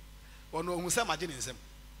 or no, who's imagining them?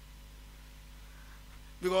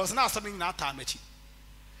 Because now something not time,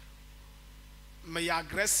 me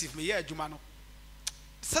aggressive, me yeah, Jumano.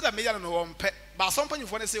 Said that me no one pet, but some point you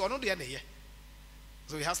want to say, oh no, the end here.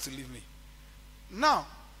 So he has to leave me. Now,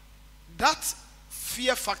 that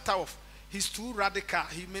fear factor of he's too radical,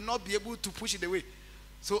 he may not be able to push it away.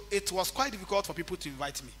 So it was quite difficult for people to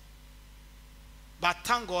invite me. But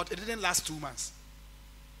thank God, it didn't last 2 months.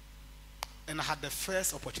 And I had the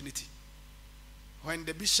first opportunity. When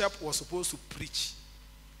the bishop was supposed to preach,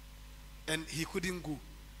 and he couldn't go.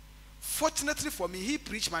 Fortunately for me, he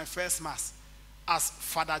preached my first mass as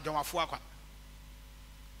Father John Afuakwa.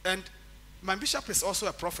 And my bishop is also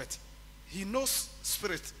a prophet. He knows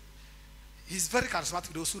spirit. He's very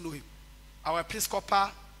charismatic, those who know him. Our Episcopal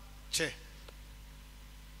chair.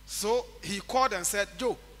 So he called and said,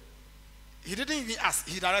 Joe, he didn't even ask,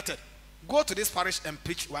 he directed, go to this parish and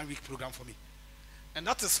preach 1 week program for me. And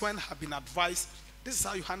that is when I've been advised, this is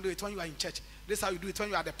how you handle it when you are in church. This is how you do it when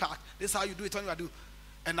you are at the park. This is how you do it when you are doing.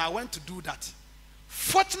 And I went to do that.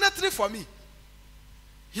 Fortunately for me,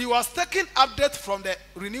 he was taking updates from the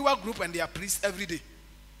renewal group and their priests every day.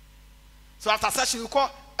 So after session, you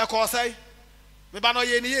call a call say, and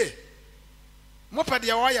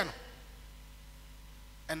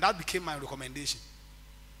that became my recommendation.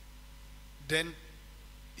 Then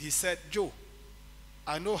he said, Joe,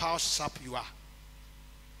 I know how sharp you are.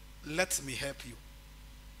 Let me help you.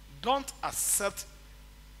 Don't accept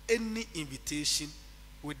any invitation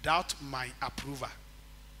without my approval.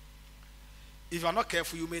 If you are not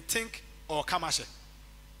careful, you may think, oh, Kamashe,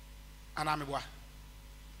 and I'm a.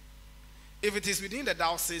 If it is within the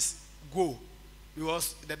diocese, go.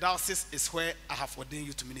 Because the diocese is where I have ordained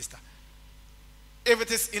you to minister. If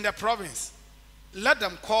it is in the province, let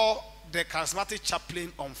them call the charismatic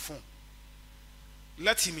chaplain on phone.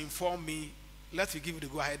 Let him inform me. Let me give you the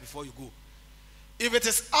go-ahead before you go. If it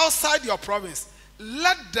is outside your province,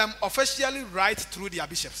 let them officially write through their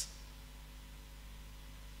bishops.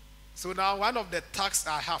 So now one of the tags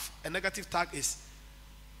I have, a negative tag is,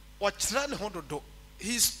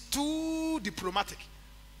 he's too diplomatic.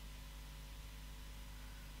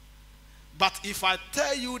 But if I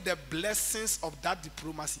tell you the blessings of that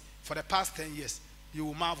diplomacy for the past 10 years, you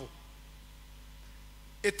will marvel.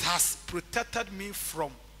 It has protected me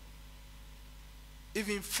from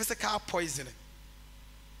even physical poisoning.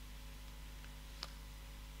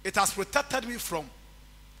 it has protected me from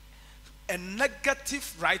a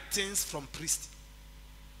negative writings from priest.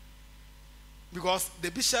 Because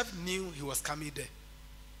the bishop knew he was coming there.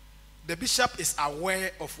 The bishop is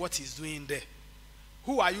aware of what he's doing there.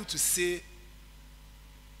 Who are you to say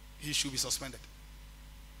he should be suspended?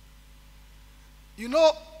 You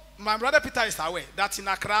know, my brother Peter is aware that in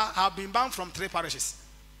Accra I have been banned from 3 parishes.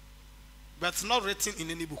 But it's not written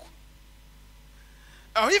in any book.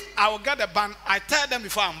 If I will get a ban, I tell them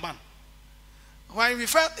before I'm banned. When we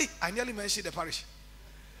felt, I nearly mentioned the parish.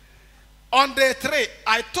 On day 3,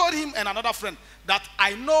 I told him and another friend that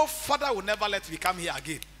I know Father will never let me come here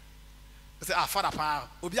again. I said, Father,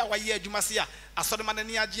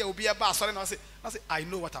 I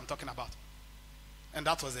know what I'm talking about. And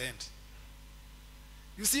that was the end.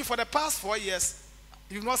 You see, for the past 4 years,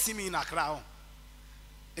 you've not seen me in Accra.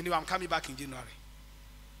 Anyway, I'm coming back in January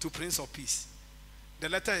to Prince of Peace. The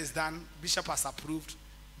letter is done, Bishop has approved,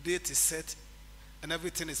 date is set, and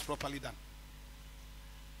everything is properly done.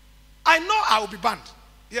 I know I will be banned.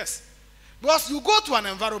 Yes. Because you go to an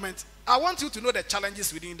environment, I want you to know the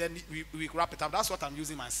challenges within, then we wrap it up. That's what I'm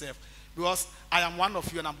using myself. Because I am one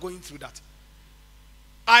of you and I'm going through that.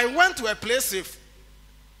 I went to a place with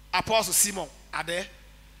Apostle Simon Ade,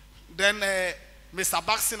 then Mr.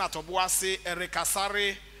 Baxin Atobuase, Nyarko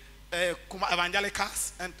Asare,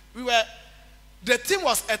 Evangelicals, and we were, the team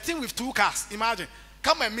was a team with 2 cars. Imagine,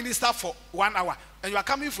 come and minister for 1 hour, and you are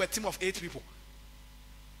coming for a team of 8 people.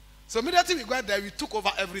 So immediately we got there, we took over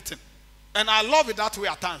everything. And I love it that way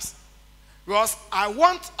at times. Because I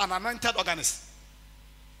want an anointed organist,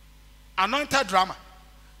 anointed drama,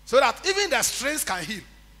 so that even the strains can heal.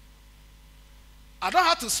 I don't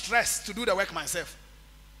have to stress to do the work myself.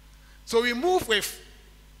 So we move with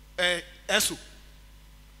Eso.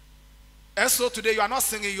 Eso, today you are not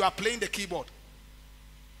singing, you are playing the keyboard.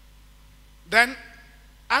 Then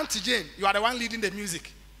Auntie Jane, you are the one leading the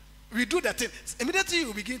music. We do the thing. Immediately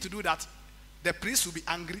you begin to do that, the priest will be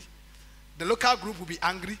angry. The local group will be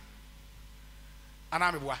angry.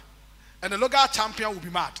 And the local champion will be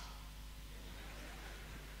mad.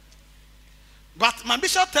 But my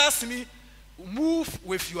bishop tells me, move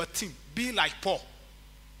with your team. Be like Paul.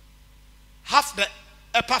 Have the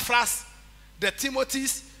Epaphras, the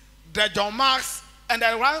Timothys, the John Marks, and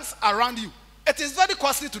the ones around you. It is very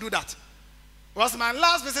costly to do that. Because my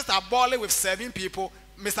last visit at Bali with 7 people,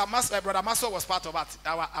 Brother Maso was part of us,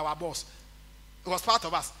 our boss. It was part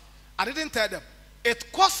of us. I didn't tell them.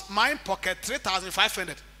 It cost my pocket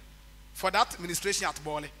 3,500 for that administration at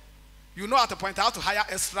Bali. You know, at the point I had to hire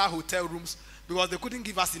extra hotel rooms because they couldn't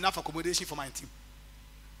give us enough accommodation for my team.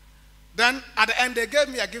 Then at the end they gave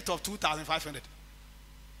me a gift of 2,500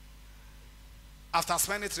 after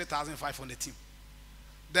spending 3,500 on the team.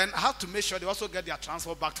 Then I had to make sure they also get their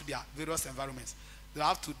transport back to their various environments. They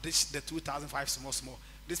have to dish the 2,500 small.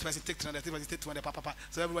 This person take 200, this person take 200,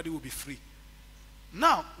 so everybody will be free.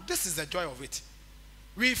 Now, this is the joy of it.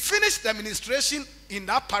 We finished the administration in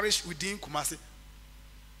that parish within Kumasi.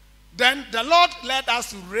 Then the Lord led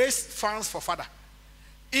us to raise funds for Father.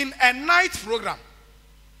 In a night program,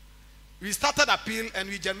 we started appeal and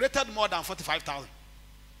we generated more than 45,000.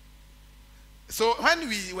 So when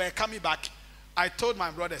we were coming back, I told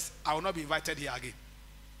my brothers, I will not be invited here again.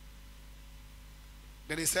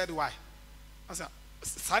 Then they said, why? I said,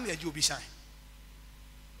 Sunday you will be shy.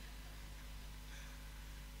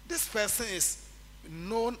 This person is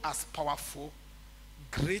known as powerful,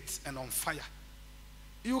 great, and on fire.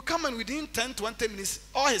 You come and within 10-20 minutes,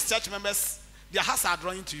 all his church members, their hearts are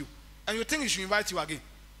drawing to you. And you think he should invite you again.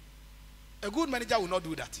 A good manager will not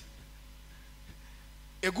do that.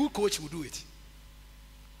 A good coach will do it.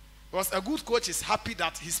 Because a good coach is happy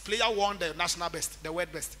that his player won the national best, the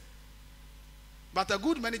world best. But a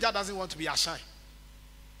good manager doesn't want to be shy.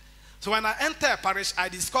 So when I enter a parish, I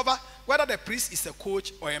discover whether the priest is a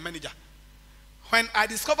coach or a manager. When I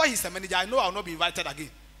discover he's a manager, I know I will not be invited again.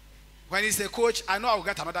 When he's a coach, I know I will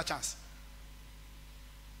get another chance.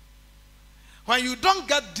 When you don't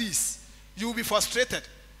get this, you will be frustrated.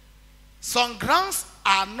 Some grounds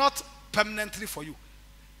are not permanently for you.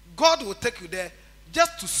 God will take you there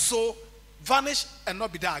just to sow, vanish, and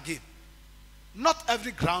not be there again. Not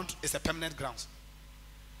every ground is a permanent ground.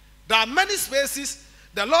 There are many spaces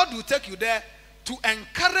the Lord will take you there to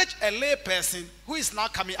encourage a lay person who is now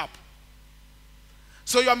coming up.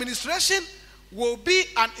 So your administration will be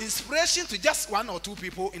an inspiration to just 1 or 2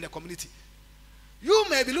 people in the community. You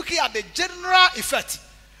may be looking at the general effect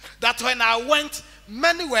that when I went,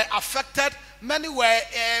 many were affected, many were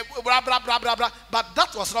blah, blah, blah, blah, blah. But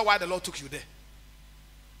that was not why the Lord took you there.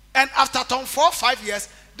 And after 4 or 5 years,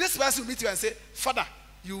 this person will meet you and say, Father,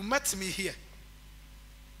 you met me here.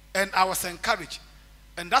 And I was encouraged.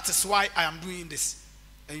 And that is why I am doing this.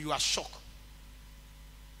 And you are shocked.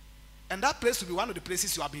 And that place will be one of the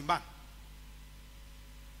places you have been banned.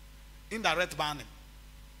 Indirect banning.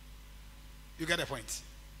 You get the point?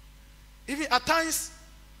 Even at times,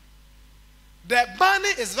 the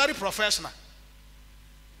banning is very professional.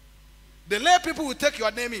 The lay people will take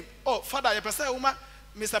your name in. Oh, Father, you say,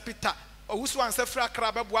 Mr. Peter, or who's one say fra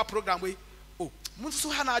crab program we. Oh,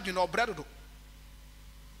 Munsu Hana, you know, bread.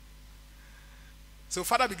 So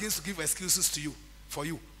Father begins to give excuses to you, for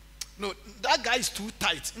you. No, that guy is too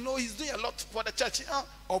tight. You know, he's doing a lot for the church.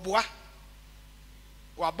 Oh, boy.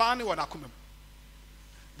 Wabani wanakumem.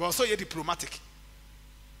 But also you're diplomatic.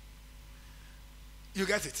 You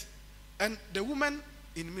get it? And the woman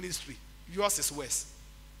in ministry, yours is worse.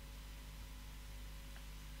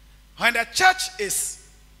 When the church is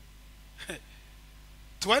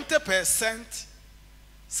 20%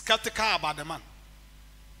 skeptical about the man,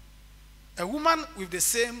 a woman with the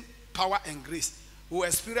same power and grace will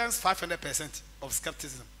experience 500% of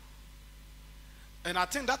skepticism. And I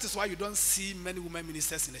think that is why you don't see many women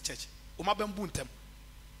ministers in the church.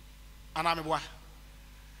 And I'm a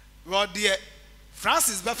well, dear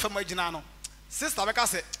Francis Befemo Ginano, Sister Becca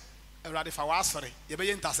said, if I was for it, you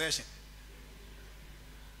be intercession.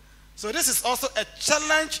 So this is also a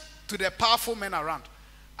challenge to the powerful men around.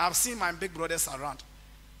 I've seen my big brothers around.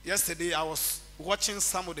 Yesterday I was watching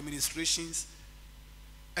some of the ministrations,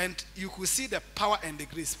 and you could see the power and the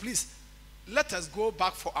grace. Please, let us go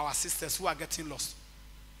back for our sisters who are getting lost.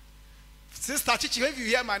 Sister Chichi, if you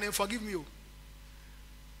hear my name, forgive me.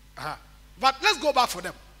 But let's go back for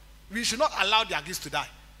them. We should not allow their gifts to die.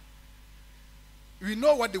 We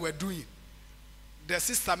know what they were doing. The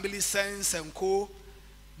Sister Millicent and Co.,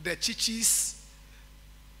 the Chichis,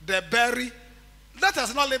 the Berry. Let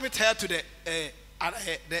us not limit her to the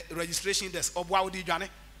registration desk.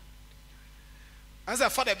 And so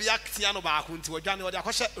for the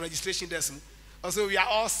registration desk. Also, we are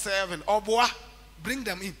all serving. Bring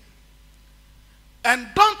them in. And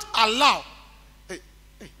don't allow. Let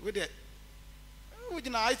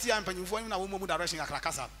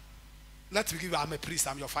me give you, I'm a priest,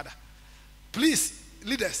 I'm your father. Please,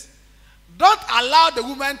 leaders, don't allow the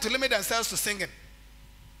women to limit themselves to singing.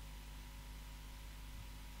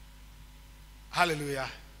 Hallelujah.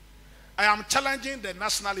 I am challenging the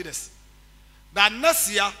national leaders that next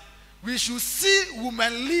year we should see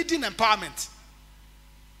women leading empowerment.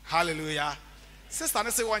 Hallelujah. Sister, I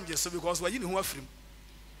say one just because we're in who are free.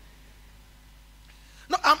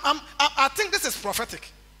 No, I think this is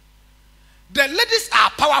prophetic. The ladies are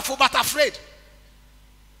powerful but afraid.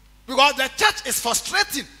 Because the church is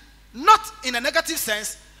frustrating. Not in a negative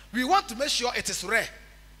sense. We want to make sure it is rare.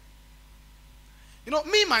 You know,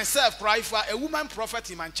 me myself, cry for a woman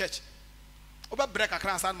prophet in my church. Over break a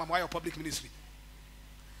cross and my public ministry.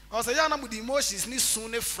 I say, "Yana with the emotions ni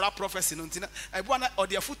soon a fra prophecy nuntina. I want or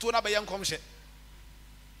their foot to by young commission."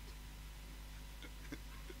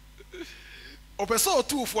 Open so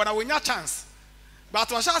too for na win chance.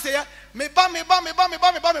 But I shall say, me ba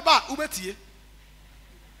ubeti.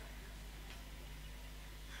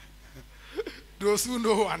 Those who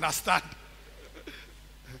know understand.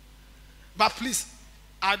 But please,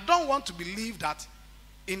 I don't want to believe that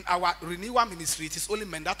in our renewal ministry it is only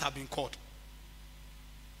men that have been called.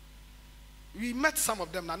 We met some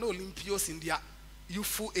of them, now no Olympios in their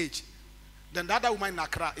youthful age. Then the other woman in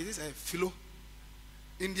Accra, it is a philo.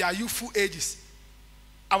 In their youthful ages.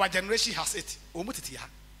 Our generation has it.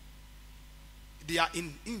 They are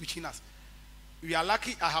in between us. We are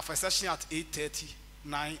lucky I have a session at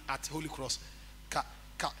 8:39 at Holy Cross.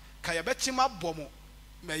 Kayabechima bomo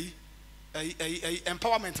may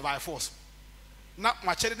empowerment by force. Not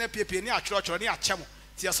my children PPN near church or near Chemo.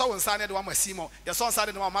 You saw one side of my Simo, you saw side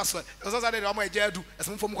of my master, you saw side of my Jedu, as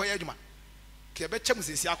one from Koyajman. Kayabechem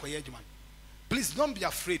is Yako Yajman. Please don't be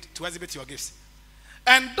afraid to exhibit your gifts.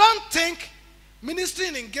 And don't think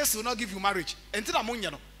ministering in gifts will not give you marriage. Until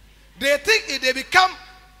Amunyano. They think if they become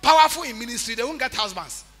powerful in ministry, they won't get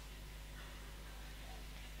husbands.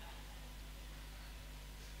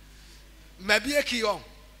 Maybe a key on.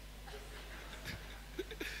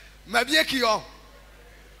 Maybe a key on.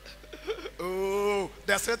 Oh,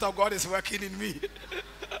 the Spirit of God is working in me.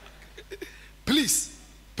 Please,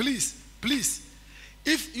 please, please.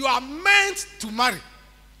 If you are meant to marry,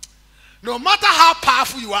 no matter how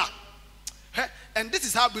powerful you are, and this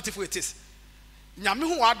is how beautiful it is. Nyame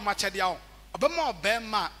hu wad ma chede awo. Obema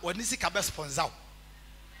obema wani sika be sponsor.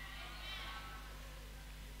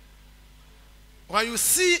 When you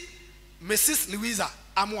see Mrs. Louisa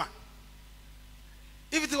Amua,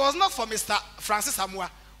 if it was not for Mr. Francis Amua,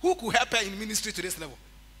 who could help her in ministry to this level?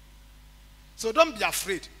 So don't be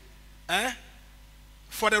afraid.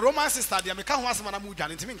 For the Roman sister, they make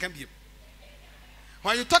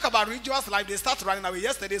when you talk about religious life, they start running away.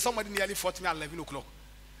 Yesterday, somebody nearly fought me at 11 o'clock.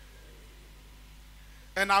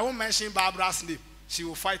 And I won't mention Barbara's name. She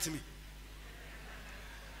will fight me.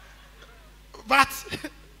 But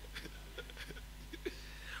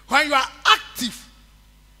when you are active,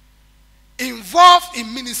 involved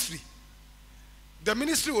in ministry, the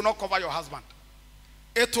ministry will not cover your husband.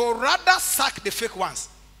 It will rather sack the fake ones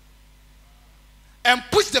and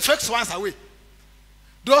push the fake ones away.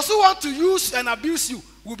 Those who want to use and abuse you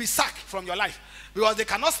will be sacked from your life because they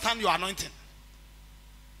cannot stand your anointing.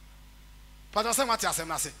 Pastor, what you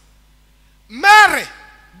say? Mary,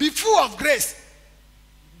 be full of grace.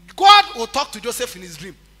 God will talk to Joseph in his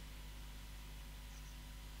dream.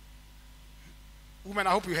 Women,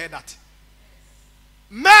 I hope you heard that.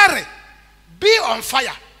 Mary, be on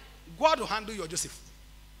fire. God will handle your Joseph.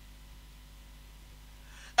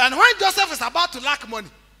 And when Joseph is about to lack money,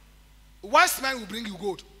 wise man will bring you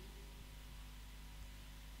gold.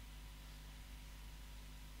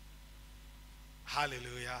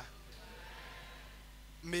 Hallelujah.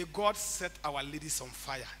 May God set our ladies on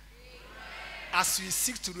fire as we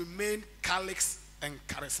seek to remain Catholic and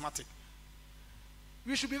charismatic.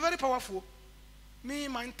 We should be very powerful. Me,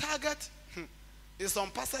 my target is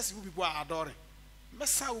some pastors who people are adoring.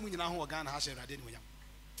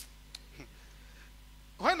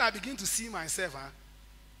 When I begin to see myself,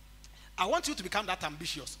 I want you to become that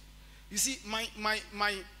ambitious. You see, my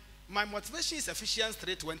motivation is Ephesians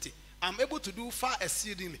 3:20. I'm able to do far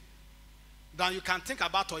exceedingly than you can think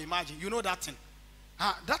about or imagine. You know that thing.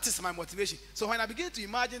 That is my motivation. So when I begin to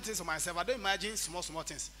imagine things for myself, I don't imagine small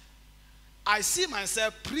things. I see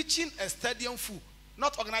myself preaching a stadium full,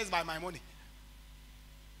 not organized by my money.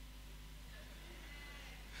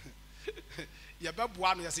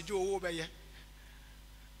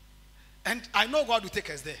 And I know God will take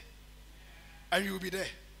us there. And you will be there.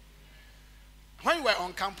 When we were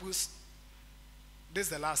on campus, this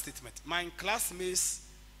is the last statement. My classmates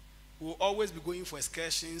will always be going for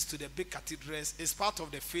excursions to the big cathedrals. It's part of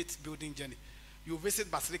the faith building journey. You visit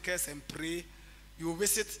basilicas and pray. You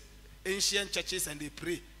visit ancient churches and they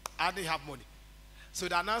pray. And they have money. So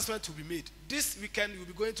the announcement will be made. This weekend you'll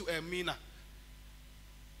be going to Elmina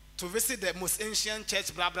to visit the most ancient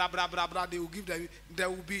church, blah, blah, blah, blah, blah. They will give them, there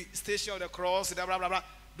will be Station of the Cross, blah, blah, blah, blah.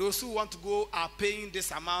 Those who want to go are paying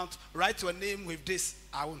this amount. Write your name with this.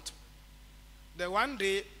 I want. Then one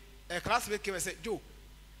day, a classmate came and said, Joe,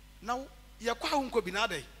 now, you're quite uncle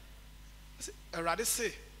Binade. I rather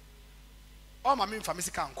say, oh, my mean for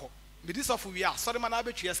Missy Kanko. But this of who we are. Sorry, man, I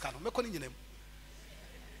bet you yes, can.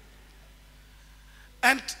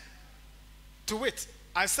 And to wait,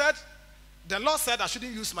 I said, the Lord said I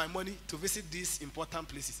shouldn't use my money to visit these important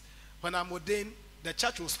places. When I'm ordained, the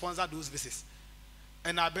church will sponsor those visits.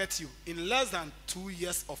 And I bet you, in less than 2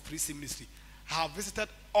 years of priestly ministry, I have visited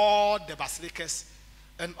all the basilicas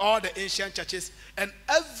and all the ancient churches and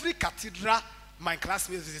every cathedral my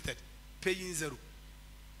classmates visited, paying zero.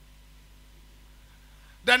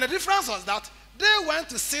 Then the difference was that they went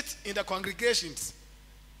to sit in the congregations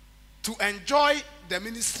to enjoy the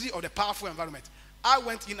ministry of the powerful environment. I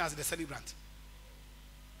went in as the celebrant.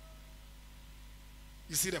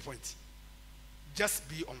 You see the point? Just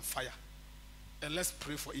be on fire. And let's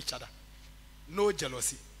pray for each other. No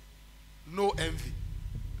jealousy. No envy.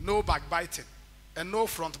 No backbiting. And no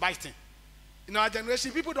front biting. In our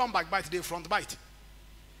generation, people don't backbite, they front bite.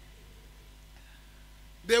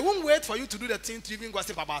 They won't wait for you to do the thing to even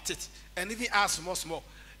gossip about it. And even ask small.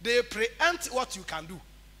 They preempt what you can do.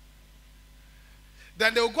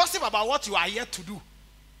 Then they will gossip about what you are yet to do.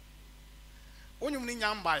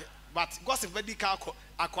 But gossip very calco,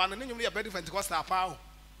 and then you are very different gossip about.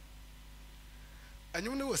 And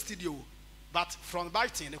you know a studio, but from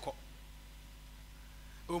biting the co.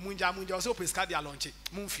 O Munja also pescadia launch,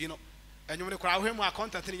 Moonfino, and you will cry him more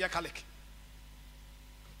content in your calic.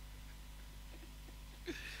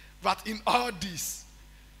 But in all this,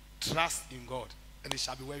 trust in God, and it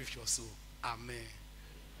shall be well with your soul. Amen.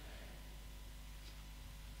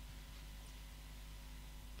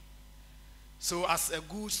 So as a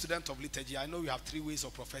good student of liturgy, I know we have 3 ways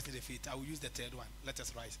of professing the faith. I will use the 3rd one. Let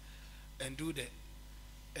us rise and do the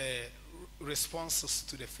responses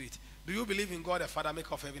to the faith. Do you believe in God the Father,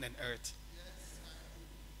 maker of heaven and earth? Yes.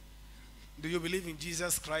 Do you believe in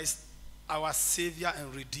Jesus Christ, our Savior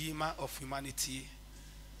and Redeemer of humanity? Yes.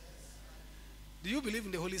 Do you believe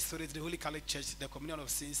in the Holy Spirit, the Holy Catholic Church, the communion of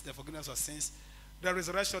sins, the forgiveness of sins, the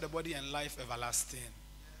resurrection of the body and life everlasting? Yes.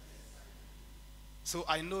 So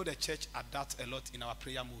I know the church adapt a lot in our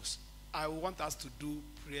prayer moves. I want us to do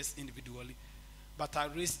prayers individually, but I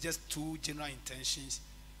raise just two general intentions.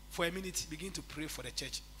 For a minute, begin to pray for the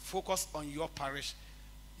church. Focus on your parish,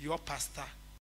 your pastor,